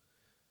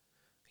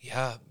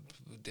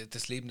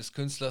 das Leben des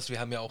Künstlers, wir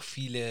haben ja auch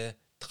viele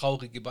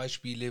traurige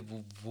Beispiele,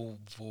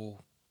 wo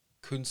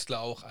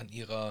Künstler auch an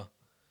ihrer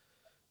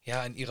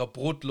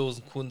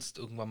brotlosen Kunst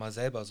irgendwann mal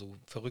selber so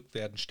verrückt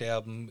werden,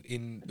 sterben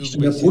in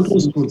der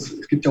brotlosen Kunst.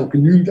 Es gibt ja auch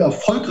genügend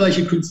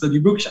erfolgreiche Künstler,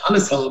 die wirklich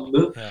alles haben,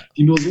 ne?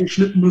 Die nur so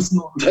schnippen müssen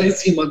und da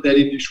ist jemand, der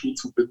denen die Schuhe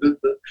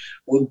zubindet, ne?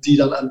 Und die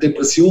dann an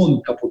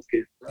Depressionen kaputt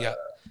gehen. Ja.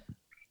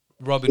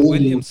 Robin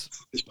Williams.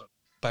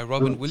 Bei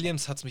Robin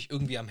Williams hat es mich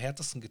irgendwie am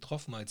härtesten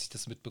getroffen, als ich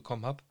das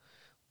mitbekommen habe.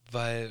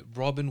 Weil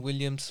Robin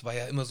Williams war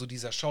ja immer so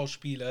dieser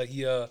Schauspieler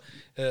hier,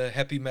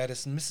 Happy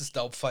Madison, Mrs.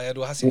 Doubtfire,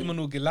 du hast ja immer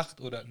nur gelacht,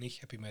 oder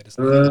nicht Happy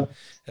Madison.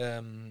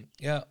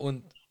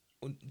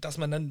 Und dass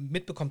man dann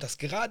mitbekommt, dass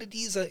gerade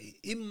dieser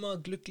immer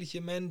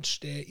glückliche Mensch,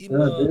 der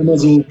immer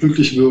so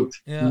glücklich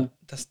wirkt.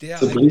 Dass der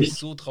eigentlich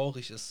so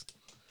traurig ist.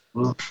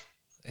 Ja.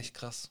 Echt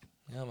krass.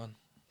 Ja, Mann.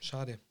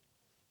 Schade.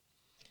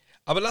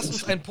 Aber lass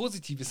uns ein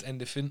positives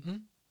Ende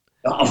finden.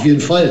 Ja, auf jeden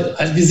Fall.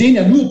 Also wir sehen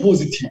ja nur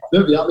positiv.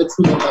 Ne? Wir haben jetzt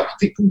nur noch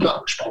Kritikpunkte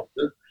angeschaut.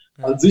 Ne?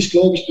 An sich,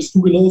 glaube ich, bist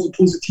du genauso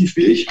positiv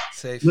wie ich.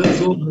 Safe. Ne?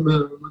 So, wenn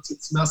wir uns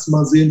jetzt zum ersten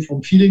Mal sehen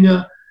vom Feeling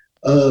her,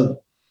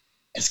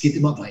 es geht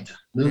immer weiter.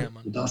 Ne?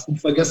 Ja, du darfst nicht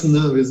vergessen,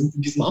 ne? Wir sind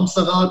in diesem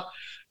Hamsterrad.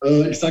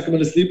 Ich sage immer,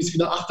 das Leben ist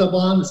wie eine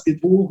Achterbahn. Es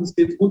geht hoch, es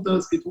geht runter,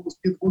 es geht hoch, es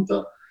geht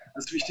runter.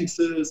 Das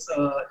Wichtigste ist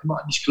immer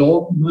an dich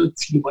glauben, ne?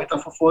 Ziele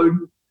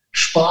weiterverfolgen,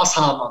 Spaß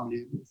haben am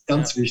Leben. Ist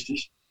ganz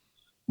wichtig.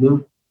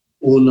 Ne?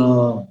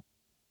 Und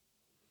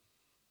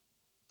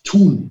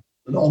tun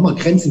und auch mal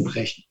Grenzen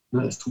brechen.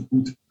 Ne? Es tut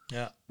gut.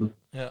 Ja,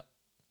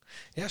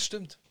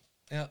 stimmt.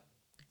 Ja,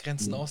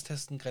 Grenzen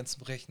austesten, Grenzen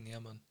brechen. Ja,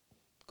 Mann.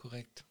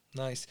 Korrekt.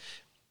 Nice.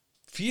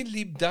 Vielen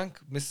lieben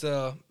Dank,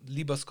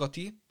 lieber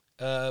Scotty.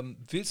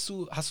 Hast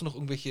du noch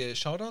irgendwelche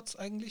Shoutouts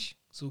eigentlich?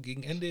 So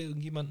gegen Ende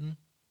irgendjemanden?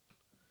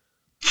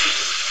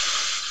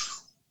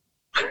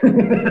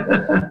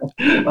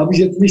 Habe ich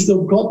jetzt nicht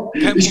so im Kopf.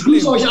 Ich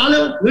grüße euch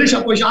alle. Ne? Ich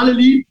habe euch alle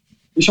lieb.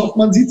 Ich hoffe,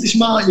 man sieht sich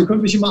mal. Ihr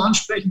könnt mich immer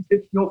ansprechen.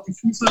 Tretet mir auf die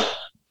Füße.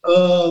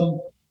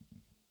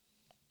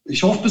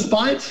 Ich hoffe, bis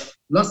bald.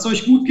 Lasst es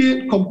euch gut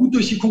gehen. Kommt gut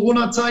durch die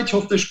Corona-Zeit. Ich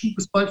hoffe, der Spuk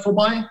ist bald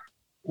vorbei.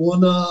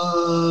 Und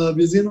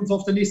wir sehen uns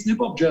auf der nächsten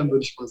Hip-Hop-Jam,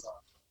 würde ich mal sagen.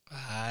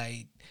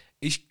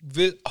 Ich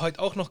will heute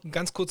auch noch einen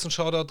ganz kurzen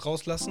Shoutout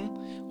rauslassen.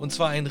 Und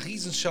zwar ein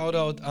riesen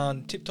Shoutout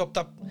an Tip Top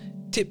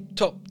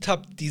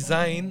Tap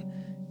Design.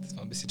 Das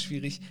war ein bisschen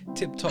schwierig.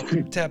 Tip Top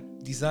Tap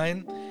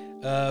Design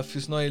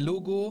fürs neue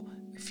Logo.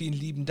 Vielen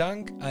lieben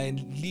Dank. Einen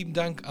lieben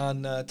Dank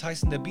an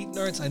Tyson der Beat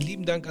Nerds. Einen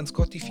lieben Dank an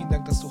Scotty. Vielen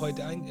Dank, dass du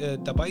heute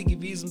dabei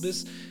gewesen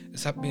bist.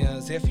 Es hat mir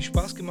sehr viel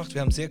Spaß gemacht.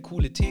 Wir haben sehr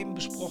coole Themen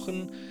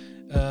besprochen.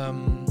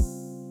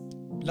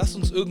 lass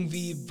uns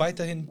irgendwie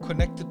weiterhin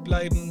connected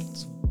bleiben,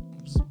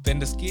 wenn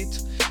das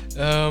geht.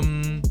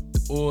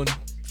 Und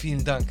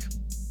vielen Dank.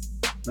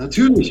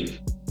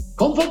 Natürlich.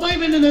 Komm vorbei,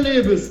 wenn du in der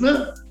Nähe bist,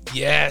 ne?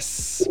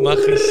 Yes, mach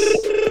ich.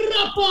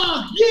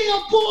 Rapper,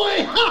 yeah,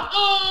 boy!